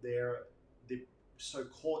people, they're so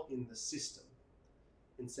caught in the system.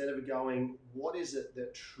 Instead of going, what is it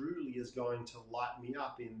that truly is going to light me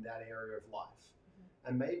up in that area of life?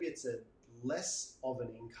 And maybe it's a less of an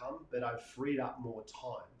income, but I've freed up more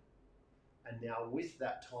time. And now with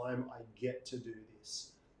that time, I get to do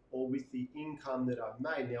this. Or with the income that I've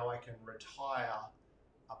made, now I can retire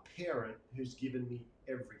a parent who's given me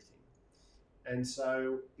everything. And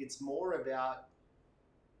so it's more about,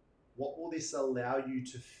 what will this allow you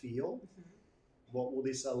to feel? What will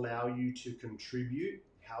this allow you to contribute?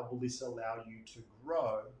 How will this allow you to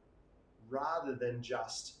grow, rather than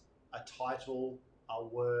just a title, a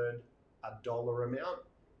word, a dollar amount?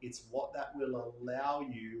 It's what that will allow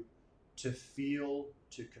you to feel,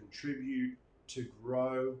 to contribute, to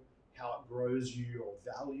grow, how it grows your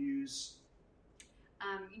values.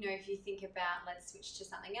 If you think about, let's switch to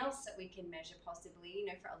something else that we can measure possibly,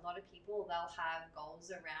 for a lot of people, they'll have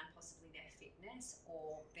goals around possibly their fitness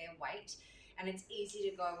or their weight. And it's easy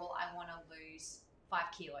to go, well, I want to lose 5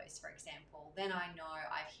 kilos, for example. Then I know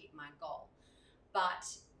I've hit my goal. But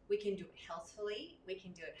we can do it healthfully, we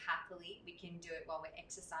can do it happily, we can do it while we're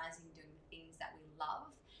exercising, doing the things that we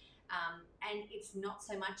love. And it's not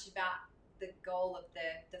so much about the goal of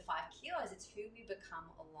the 5 kilos, it's who we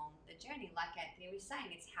become along the journey. Like Anthony was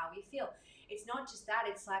saying, it's how we feel. It's not just that,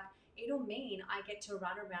 it's like, it'll mean I get to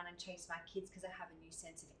run around and chase my kids because I have a new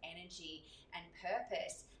sense of energy and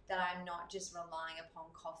purpose, that I'm not just relying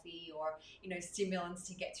upon coffee or, stimulants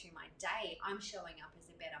to get through my day. I'm showing up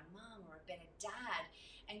as a better mom or a better dad.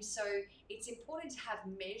 And so it's important to have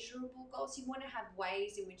measurable goals. You want to have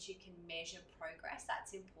ways in which you can measure progress.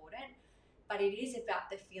 That's important. But it is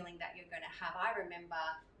about the feeling that you're going to have. I remember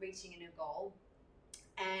reaching a goal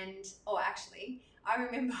and, I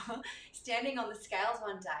remember standing on the scales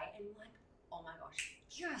one day and like, oh my gosh,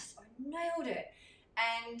 yes, I nailed it.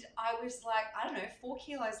 And I was like, 4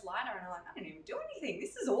 kilos lighter. And I'm like, I didn't even do anything.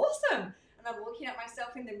 This is awesome. And I'm looking at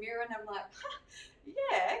myself in the mirror and I'm like,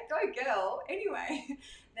 yeah, go girl. Anyway,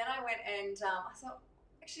 then I went and I thought,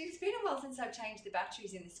 actually, it's been a while since I've changed the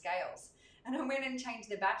batteries in the scales. And I went and changed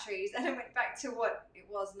the batteries and I went back to what it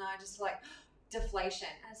was. And I just like, deflation.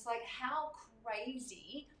 And it's like, how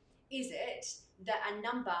crazy is it that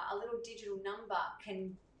a little digital number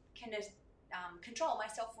can control my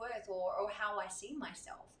self-worth or how I see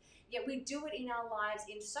myself? Yet we do it in our lives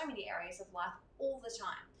in so many areas of life all the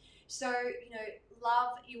time. So,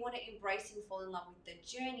 love, you want to embrace and fall in love with the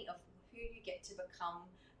journey of who you get to become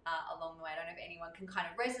along the way. I don't know if anyone can kind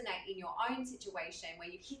of resonate in your own situation where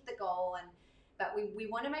you hit the goal, but we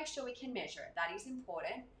want to make sure we can measure it. That is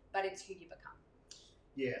important, but it's who you become.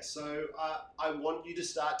 Yeah, so I want you to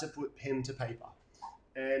start to put pen to paper.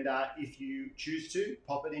 And if you choose to,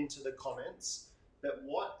 pop it into the comments. But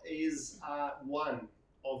what is one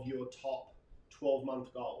of your top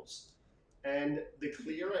 12-month goals? And the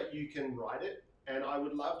clearer you can write it, and I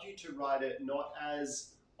would love you to write it not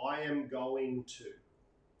as I am going to.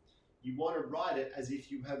 You want to write it as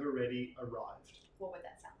if you have already arrived. What would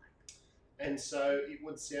that sound like? And so it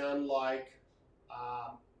would sound like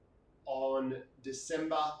on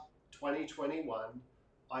December 2021,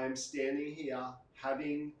 I am standing here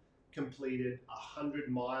having completed a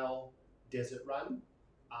 100-mile desert run,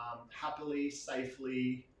 happily,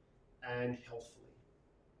 safely, and healthfully.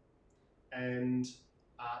 And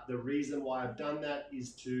the reason why I've done that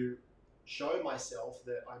is to show myself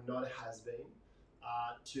that I'm not a has-been,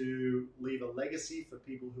 to leave a legacy for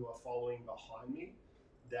people who are following behind me,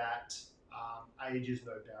 that age is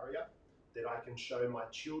no barrier, that I can show my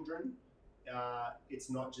children. It's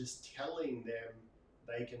not just telling them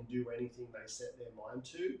they can do anything they set their mind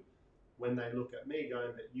to. When they look at me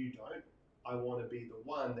going, but you don't, I want to be the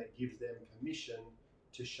one that gives them permission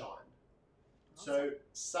to shine. Awesome. So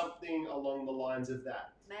something along the lines of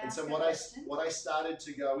that. May I and so ask what I started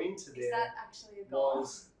to go into there is that actually a goal?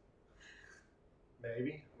 Was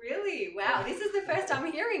maybe. Really? Wow, this is the first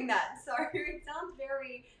time hearing that. So it sounds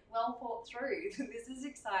very well thought through. This is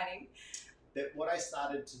exciting. That what I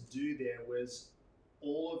started to do there was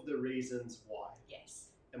all of the reasons why. Yes.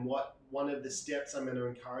 And one of the steps I'm going to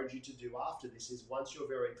encourage you to do after this is, once you're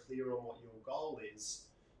very clear on what your goal is,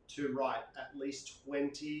 to write at least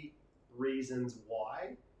 20 reasons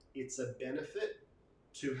why it's a benefit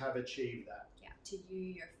to have achieved that. Yeah, to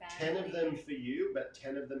you, your family. 10 of them for you, but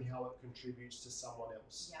 10 of them how it contributes to someone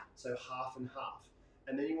else. Yeah. So half and half.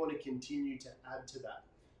 And then you want to continue to add to that,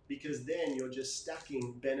 because then you're just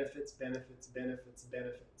stacking benefits, benefits, benefits,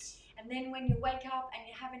 benefits. And then when you wake up and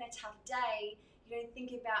you're having a tough day, you don't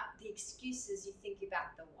think about the excuses, you think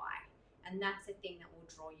about the why. And that's the thing that will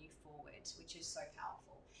draw you forward, which is so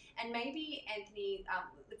powerful. And maybe, Anthony,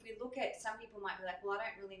 if we look at, some people might be like, well,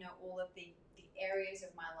 I don't really know all of the areas of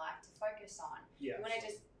my life to focus on. Yeah. You want to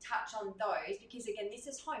just touch on those, because again, this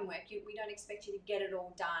is homework. We don't expect you to get it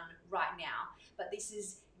all done right now, but this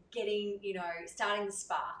is getting, starting the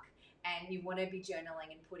spark. And you want to be journaling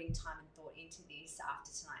and putting time and thought into this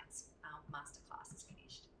after tonight's masterclass is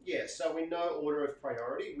finished. Yeah, so in no order of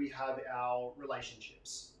priority, we have our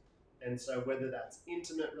relationships. And so whether that's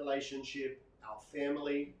intimate relationship, our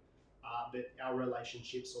family, but our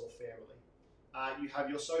relationships or family. You have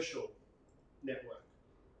your social network.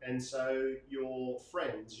 And so your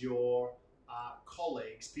friends, your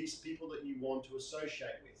colleagues, people that you want to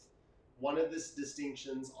associate with. One of the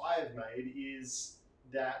distinctions I have made is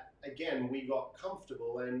that, again, we got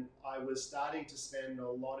comfortable and I was starting to spend a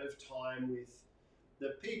lot of time with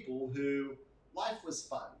the people who life was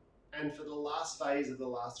fun. And for the last phase of the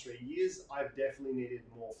last 3 years, I've definitely needed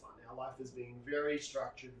more fun. Our life has been very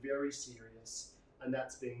structured, very serious, and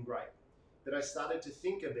that's been great. that I started to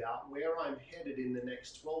think about where I'm headed in the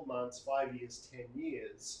next 12 months, 5 years, 10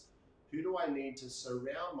 years. Who do I need to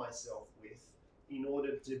surround myself with in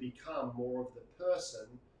order to become more of the person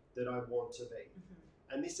that I want to be?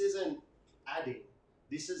 Mm-hmm. And this isn't adding,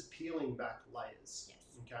 this is peeling back layers. Yes.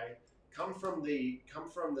 Okay? Come from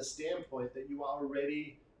the standpoint that you are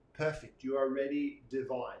already perfect, you are already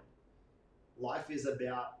divine. Life is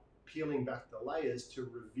about peeling back the layers to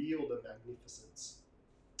reveal the magnificence.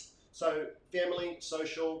 So family,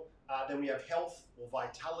 social, then we have health or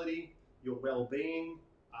vitality, your well-being,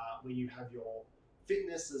 where you have your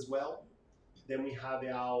fitness as well. Then we have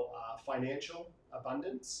our financial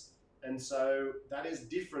abundance, and so that is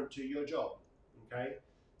different to your job, okay?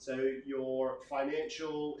 So your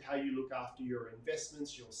financial, how you look after your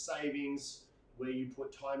investments, your savings, where you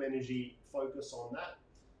put time, energy, focus on that.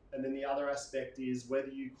 And then the other aspect is whether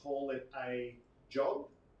you call it a job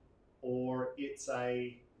or it's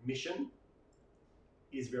a mission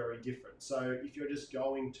is very different. So if you're just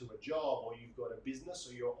going to a job or you've got a business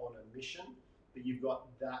or you're on a mission, but you've got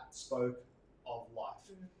that spoke of life.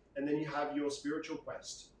 Mm-hmm. And then you have your spiritual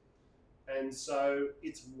quest. And so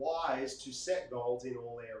it's wise to set goals in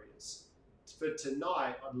all areas. For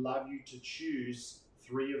tonight, I'd love you to choose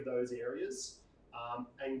 3 of those areas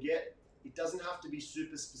and it doesn't have to be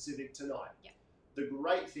super specific tonight. Yeah. The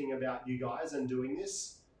great thing about you guys and doing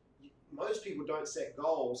this, most people don't set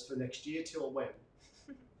goals for next year till when?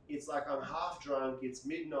 It's like I'm half drunk, it's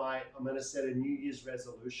midnight, I'm going to set a New Year's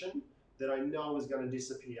resolution that I know is going to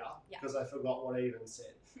disappear because I forgot what I even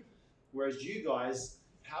said. Whereas you guys,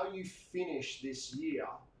 how you finish this year,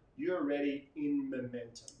 you're already in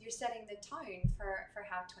momentum. You're setting the tone for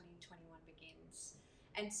how 2021 begins.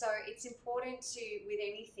 And so it's important to, with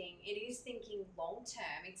anything, it is thinking long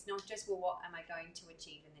term. It's not just, well, what am I going to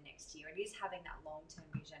achieve in the next year? It is having that long-term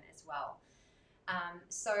vision as well.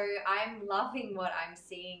 So I'm loving what I'm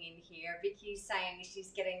seeing in here. Vicky's saying she's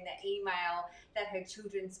getting the email that her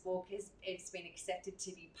children's book it's been accepted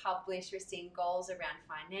to be published. We're seeing goals around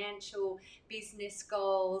financial, business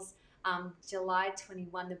goals. July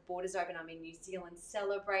 21, the borders open. I'm in New Zealand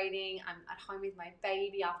celebrating. I'm at home with my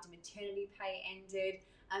baby after maternity pay ended.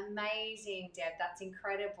 Amazing, Deb. That's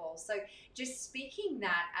incredible. So just speaking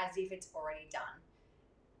that as if it's already done.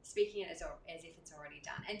 Speaking it as if it's already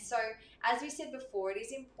done. And so, as we said before, it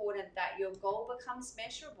is important that your goal becomes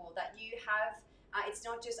measurable, that you have, it's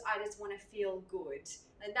not just, I just want to feel good.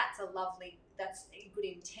 And that's a good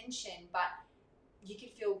intention, but you could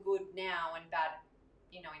feel good now and bad,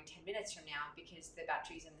 in 10 minutes from now because the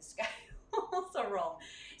batteries in the scales are wrong.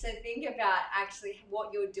 So think about actually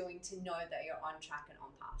what you're doing to know that you're on track and on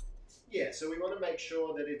path. Yeah, so we want to make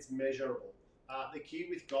sure that it's measurable. The key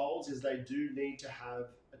with goals is they do need to have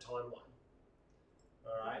a timeline.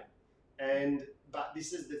 All right? But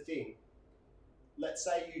this is the thing. Let's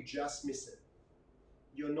say you just miss it.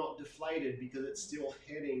 You're not deflated because it's still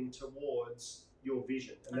heading towards your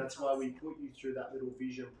vision. And that's why we put you through that little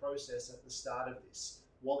vision process at the start of this.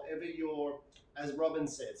 Whatever as Robin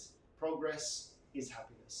says, progress is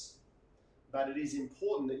happiness. But it is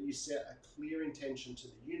important that you set a clear intention to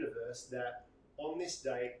the universe that on this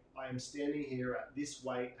date, I am standing here at this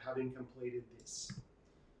weight, having completed this.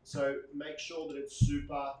 So make sure that it's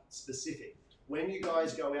super specific. When you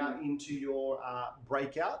guys go out into your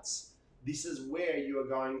breakouts, this is where you are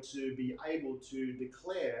going to be able to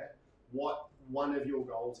declare what one of your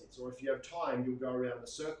goals is. Or if you have time, you'll go around the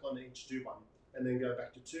circle and each do one, and then go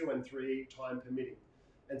back to 2 and 3, time permitting.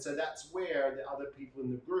 And so that's where the other people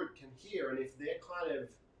in the group can hear. And if they're kind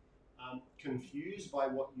of confused by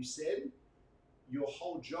what you said, your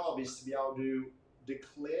whole job is to be able to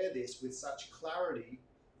declare this with such clarity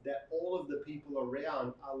that all of the people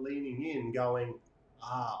around are leaning in going,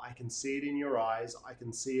 I can see it in your eyes. I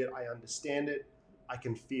can see it. I understand it. I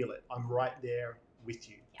can feel it. I'm right there with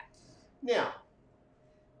you. Yeah. Now,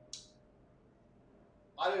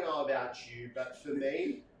 I don't know about you, but for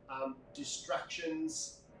me,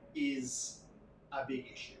 distractions is a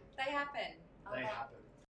big issue. They happen. They happen.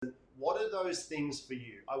 What are those things for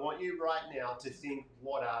you? I want you right now to think,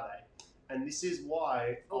 what are they? And this is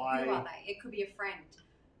why who are they? It could be a friend.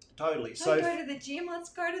 Totally. Don't go to the gym, let's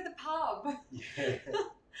go to the pub. Yeah.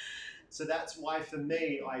 So that's why for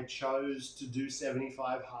me, I chose to do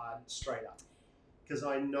 75 hard straight up. Because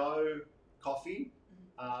I know coffee.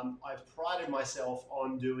 I've prided myself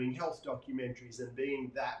on doing health documentaries and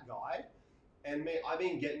being that guy. And I've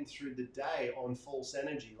been getting through the day on false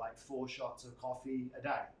energy, like 4 shots of coffee a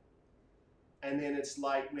day. And then it's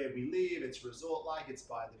like where we live, it's resort-like, it's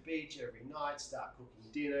by the beach every night, start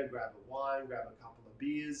cooking dinner, grab a wine, grab a couple of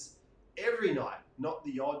beers. Every night, not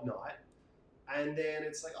the odd night. And then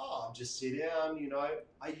it's like, oh, I'll just sit down, you know.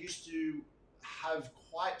 I used to have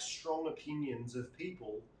quite strong opinions of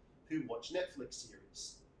people who watch Netflix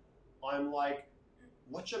series. I'm like,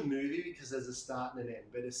 watch a movie because there's a start and an end,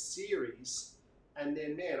 but a series, and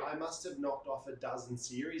then, man, I must have knocked off a dozen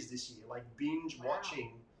series this year, like binge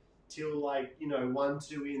watching till like, you know, 1,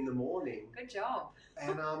 2 in the morning. Good job.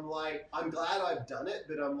 And I'm like, I'm glad I've done it,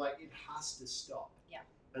 but I'm like, it has to stop. Yeah.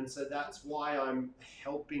 And so that's why I'm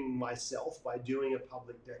helping myself by doing a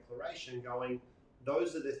public declaration, going,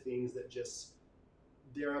 those are the things that just,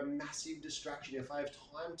 they're a massive distraction. If I have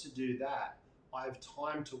time to do that, I have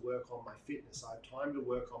time to work on my fitness. I have time to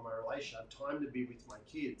work on my relationship. I have time to be with my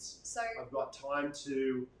kids. So I've got time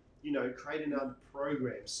to, you know, create another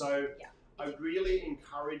program. So yeah. I really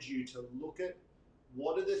encourage you to look at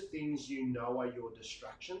what are the things you know are your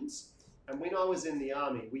distractions. And when I was in the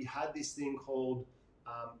army, we had this thing called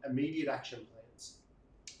immediate action plans.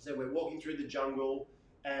 So we're walking through the jungle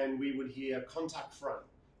and we would hear contact front.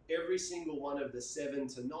 Every single one of the 7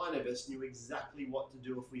 to 9 of us knew exactly what to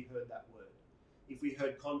do if we heard that word. If we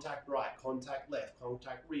heard contact right, contact left,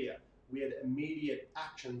 contact rear, we had immediate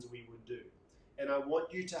actions we would do. And I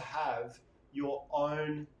want you to have your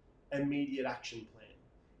own immediate action plan.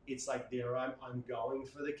 It's like, there I'm going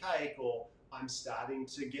for the cake, or I'm starting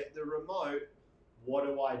to get the remote. What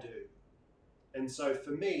do I do? And so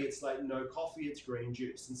for me, it's like, no coffee, it's green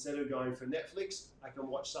juice. Instead of going for Netflix, I can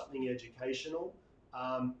watch something educational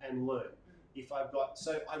and learn. If I've got,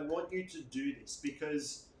 so I want you to do this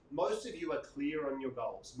because most of you are clear on your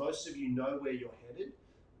goals. Most of you know where you're headed,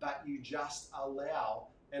 but you just allow,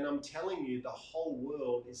 and I'm telling you, the whole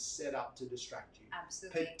world is set up to distract you.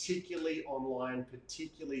 Absolutely. Particularly online,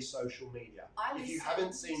 particularly social media. If you listened.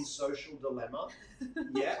 haven't seen Social Dilemma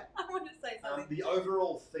yet, I want to say something. the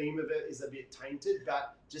overall theme of it is a bit tainted,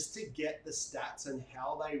 but just to get the stats and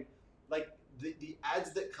how they, like the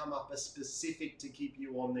ads that come up are specific to keep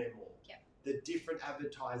you on there more. Yeah. The different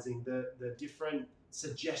advertising, the different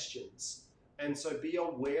suggestions. And so be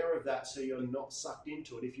aware of that so you're not sucked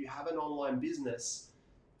into it. If you have an online business,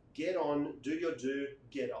 get on, do your do,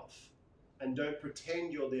 get off. And don't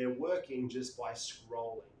pretend you're there working just by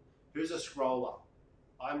scrolling. Who's a scroller?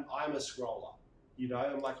 I'm a scroller. You know,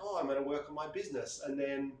 I'm like, oh, I'm going to work on my business. And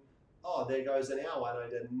then, oh, there goes an hour and I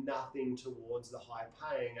did nothing towards the high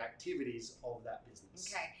paying activities of that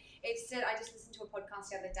business. Okay. It said, I just listened to a podcast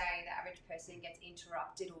the other day, the average person gets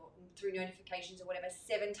interrupted or through notifications or whatever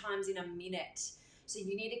 7 times in a minute. So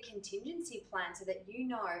you need a contingency plan so that you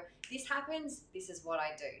know, this happens, this is what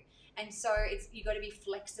I do. And so you got to be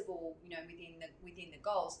flexible, you know, within the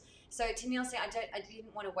goals. So to Neil saying, I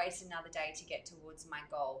didn't want to waste another day to get towards my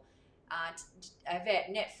goal.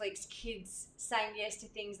 Netflix, kids, saying yes to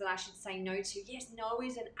things that I should say no to. Yes, no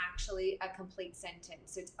isn't actually a complete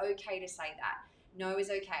sentence. So it's okay to say that. No is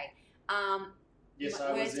okay. Yes,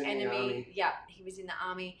 I was in the army. Yeah, he was in the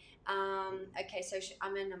army. Okay, so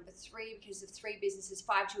I'm at number 3 because of 3 businesses,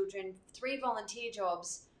 5 children, 3 volunteer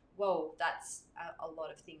jobs. Whoa, that's a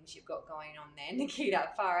lot of things you've got going on there, Nikita,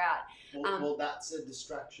 far out. Well, that's a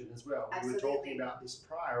distraction as well. Absolutely. We were talking about this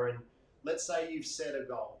prior, and let's say you've set a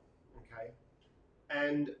goal, okay?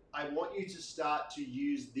 And I want you to start to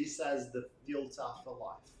use this as the filter for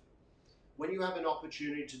life. When you have an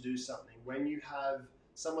opportunity to do something, when you have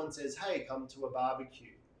someone says, hey, come to a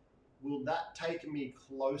barbecue, will that take me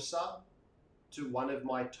closer to one of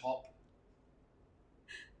my top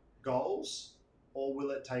goals, or will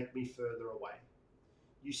it take me further away?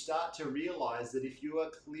 You start to realize that if you are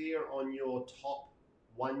clear on your top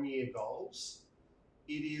 1-year goals,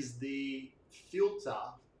 it is the filter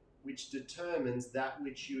which determines that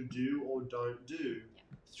which you do or don't do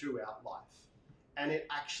throughout life. And it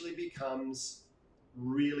actually becomes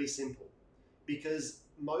really simple because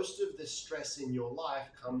most of the stress in your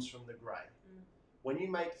life comes from the gray. When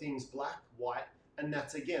you make things black, white, and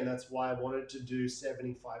that's why I wanted to do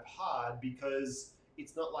 75 hard, because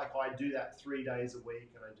it's not like I do that 3 days a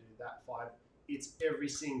week and I do that 5. It's every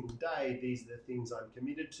single day. These are the things I'm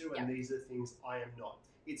committed to, and these are the things I am not.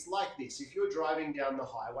 It's like this. If you're driving down the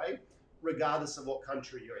highway, regardless of what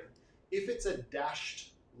country you're in, if it's a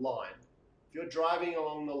dashed line, if you're driving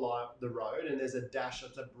along the road and there's a dash,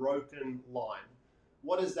 it's a broken line,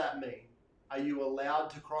 what does that mean? Are you allowed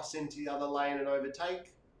to cross into the other lane and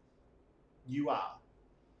overtake? You are.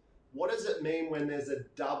 What does it mean when there's a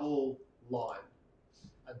double line?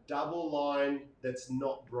 A double line that's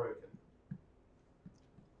not broken.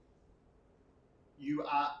 You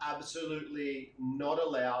are absolutely not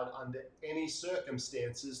allowed under any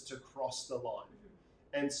circumstances to cross the line.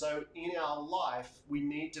 And so in our life, we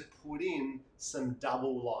need to put in some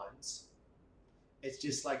double lines. It's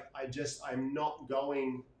just like, I'm not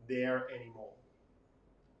going there anymore.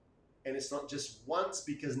 And it's not just once,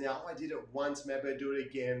 because now I did it once, maybe I do it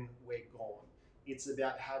again, we're gone. It's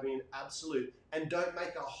about having an absolute, and don't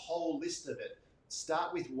make a whole list of it.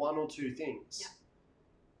 Start with one or two things.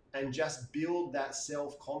 And just build that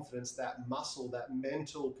self-confidence, that muscle, that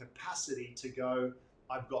mental capacity to go,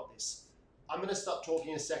 I've got this. I'm going to stop talking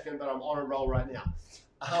in a second, but I'm on a roll right now.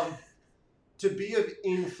 To be of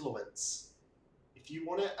influence, if you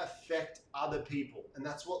want to affect other people, and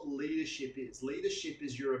that's what leadership is. Leadership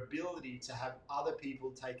is your ability to have other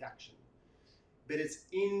people take action. But it's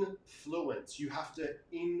influence. You have to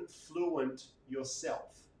influence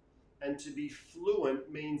yourself. And to be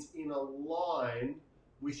fluent means in a line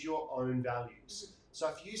with your own values. So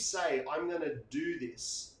if you say, I'm going to do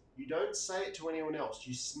this, you don't say it to anyone else.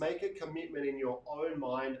 You make a commitment in your own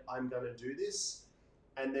mind, I'm going to do this,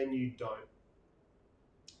 and then you don't.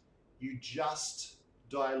 You just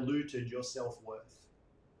diluted your self-worth.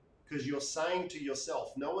 Because you're saying to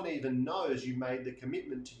yourself, no one even knows you made the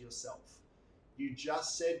commitment to yourself. You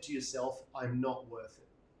just said to yourself, I'm not worth it.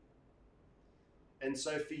 And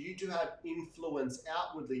so for you to have influence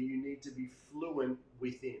outwardly, you need to be fluent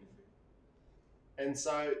within. And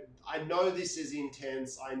so I know this is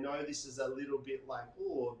intense. I know this is a little bit like,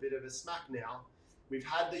 a bit of a smack now. We've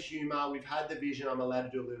had the humor, we've had the vision. I'm allowed to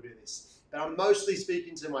do a little bit of this. But I'm mostly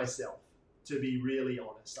speaking to myself, to be really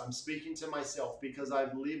honest. I'm speaking to myself because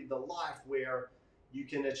I've lived the life where you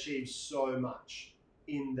can achieve so much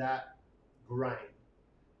in that grain.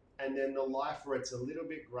 And then the life where it's a little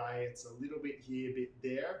bit grey, it's a little bit here, a bit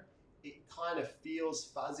there, it kind of feels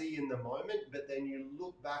fuzzy in the moment, but then you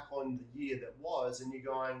look back on the year that was and you're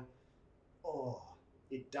going,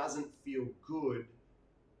 it doesn't feel good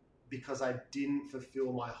because I didn't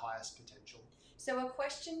fulfill my highest potential. So a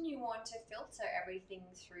question you want to filter everything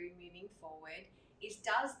through moving forward is,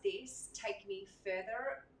 does this take me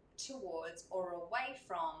further towards or away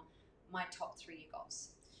from my top 3 year goals?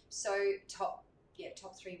 So top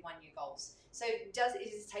 3 1 year goals. So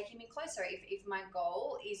is it taking me closer? If my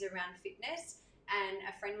goal is around fitness and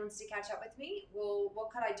a friend wants to catch up with me, well,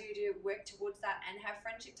 what could I do to work towards that and have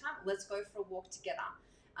friendship time? Let's go for a walk together.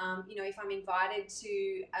 If I'm invited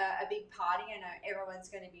to a big party and everyone's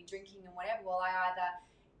going to be drinking and whatever, well, I either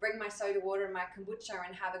bring my soda water and my kombucha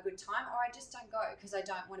and have a good time, or I just don't go because I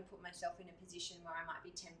don't want to put myself in a position where I might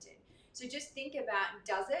be tempted. So just think about,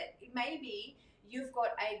 maybe you've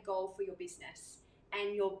got a goal for your business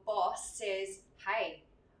and your boss says, hey,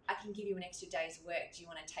 I can give you an extra day's work. Do you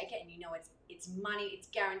want to take it? And you know it's money, it's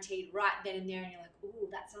guaranteed right then and there, and you're like, ooh,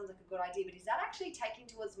 that sounds like a good idea, but is that actually taking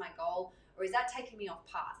towards my goal, or is that taking me off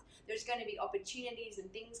path? There's going to be opportunities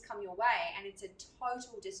and things come your way, and it's a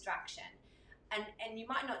total distraction. And you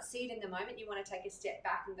might not see it in the moment. You want to take a step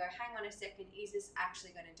back and go, hang on a second, is this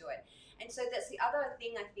actually going to do it? And so that's the other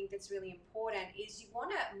thing I think that's really important, is you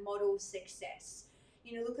want to model success.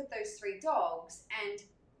 Look at those 3 dogs, and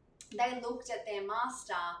they looked at their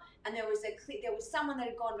master, and there was someone that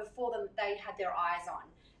had gone before them that they had their eyes on.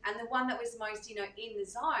 And the one that was most, in the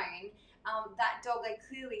zone, that dog, they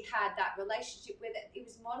clearly had that relationship with it. It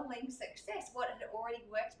was modeling success, what had already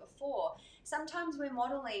worked before. Sometimes we're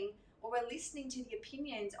modeling or we're listening to the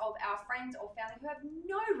opinions of our friends or family who have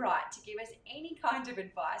no right to give us any kind of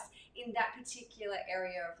advice in that particular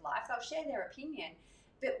area of life. They'll share their opinion,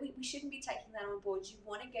 but we shouldn't be taking that on board. You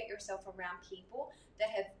want to get yourself around people that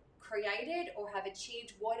have created or have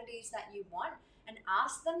achieved what it is that you want, and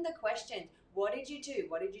ask them the question, what did you do?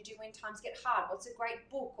 What did you do when times get hard? What's a great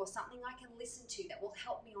book or something I can listen to that will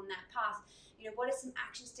help me on that path? What are some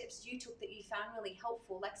action steps you took that you found really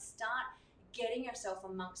helpful? Start getting yourself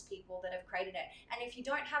amongst people that have created it. And if you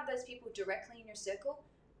don't have those people directly in your circle,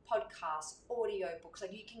 podcasts, audio books,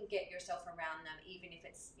 you can get yourself around them, even if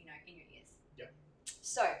it's, in your ears. Yeah.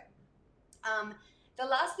 So, the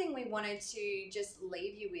last thing we wanted to just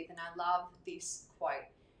leave you with, and I love this quote,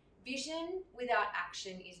 vision without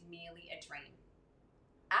action is merely a dream.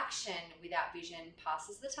 Action without vision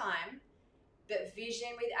passes the time, but vision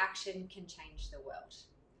with action can change the world.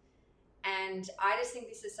 And I just think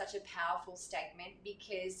this is such a powerful statement,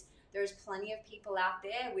 because there's plenty of people out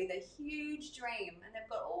there with a huge dream and they've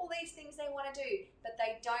got all these things they want to do, but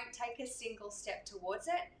they don't take a single step towards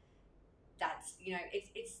it. That's,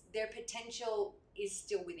 it's their potential is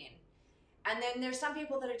still within. And then there's some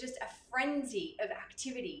people that are just a frenzy of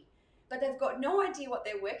activity, but they've got no idea what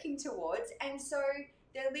they're working towards. And so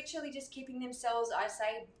they're literally just keeping themselves, I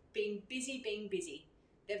say, being busy.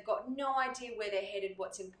 They've got no idea where they're headed,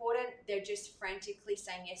 what's important. They're just frantically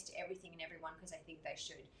saying yes to everything and everyone because they think they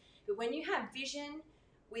should. But when you have vision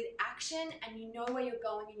with action and you know where you're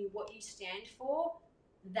going and what you stand for,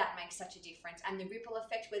 that makes such a difference. And the ripple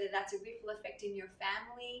effect, whether that's a ripple effect in your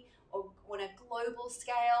family or on a global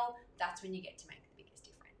scale, that's when you get to make the biggest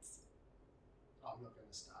difference. I'm not going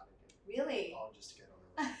to start again. Really? I'll just get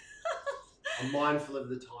on it. I'm mindful of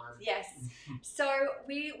the time. Yes. So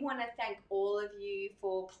we want to thank all of you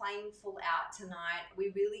for playing full out tonight.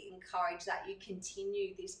 We really encourage that you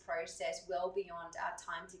continue this process well beyond our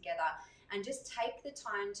time together, and just take the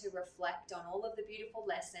time to reflect on all of the beautiful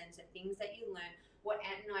lessons, the things that you learn. What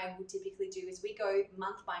Ant and I will typically do is we go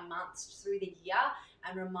month by month through the year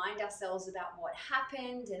and remind ourselves about what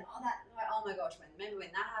happened and oh my gosh, remember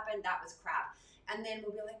when that happened? That was crap. And then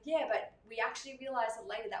we'll be like, yeah, but we actually realized that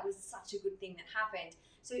later that was such a good thing that happened.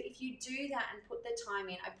 So if you do that and put the time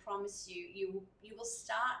in, I promise you will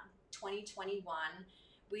start 2021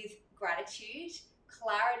 with gratitude,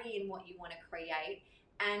 clarity in what you want to create,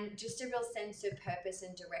 and just a real sense of purpose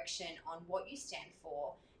and direction on what you stand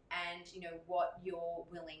for, and what you're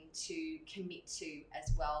willing to commit to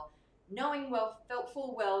as well. Knowing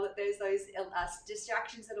full well that there's those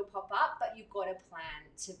distractions that'll pop up, but you've got a plan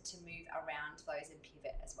to move around those and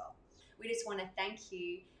pivot as well. We just want to thank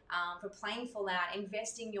you for playing full out,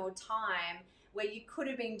 investing your time where you could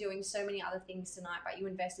have been doing so many other things tonight, but you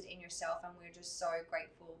invested in yourself, and we're just so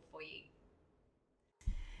grateful for you.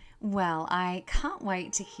 Well, I can't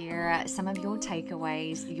wait to hear some of your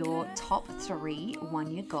takeaways, your top 3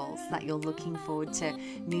 one-year goals that you're looking forward to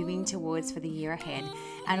moving towards for the year ahead,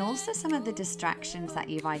 and also some of the distractions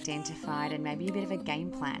that you've identified and maybe a bit of a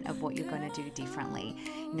game plan of what you're going to do differently.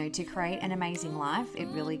 To create an amazing life, it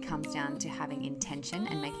really comes down to having intention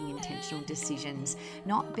and making intentional decisions,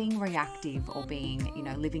 not being reactive or being,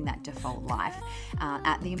 living that default life.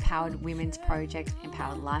 At the Empowered Women's Project,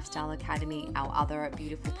 Empowered Lifestyle Academy, our other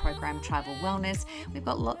beautiful program, Travel Wellness, we've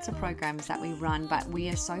got lots of programs that we run, but we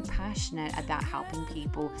are so passionate about helping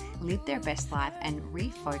people live their best life and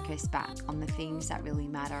refocus back on the things that really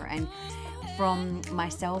matter. And from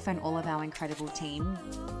myself and all of our incredible team,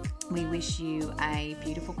 we wish you a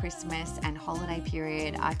beautiful Christmas and holiday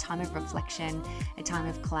period, a time of reflection, a time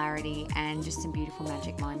of clarity, and just some beautiful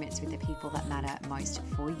magic moments with the people that matter most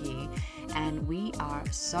for you. And we are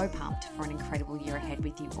so pumped for an incredible year ahead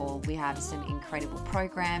with you all. We have some incredible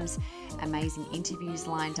programs, amazing interviews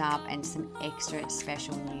lined up, and some extra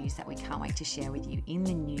special news that we can't wait to share with you in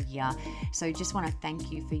the new year. So just want to thank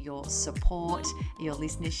you for your support, your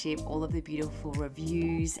listenership, all of the beautiful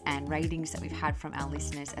reviews and ratings that we've had from our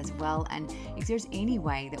listeners as well. And if there's any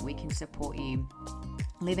way that we can support you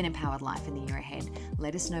live an empowered life in the year ahead,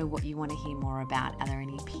 let us know what you want to hear more about. Are there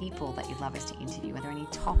any people that you'd love us to interview? Are there any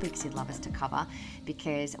topics you'd love us to cover?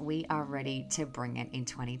 Because we are ready to bring it in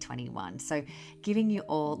 2021. So giving you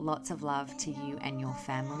all lots of love to you and your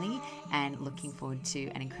family, and looking forward to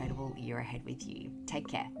an incredible year ahead with you. Take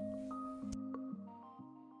care.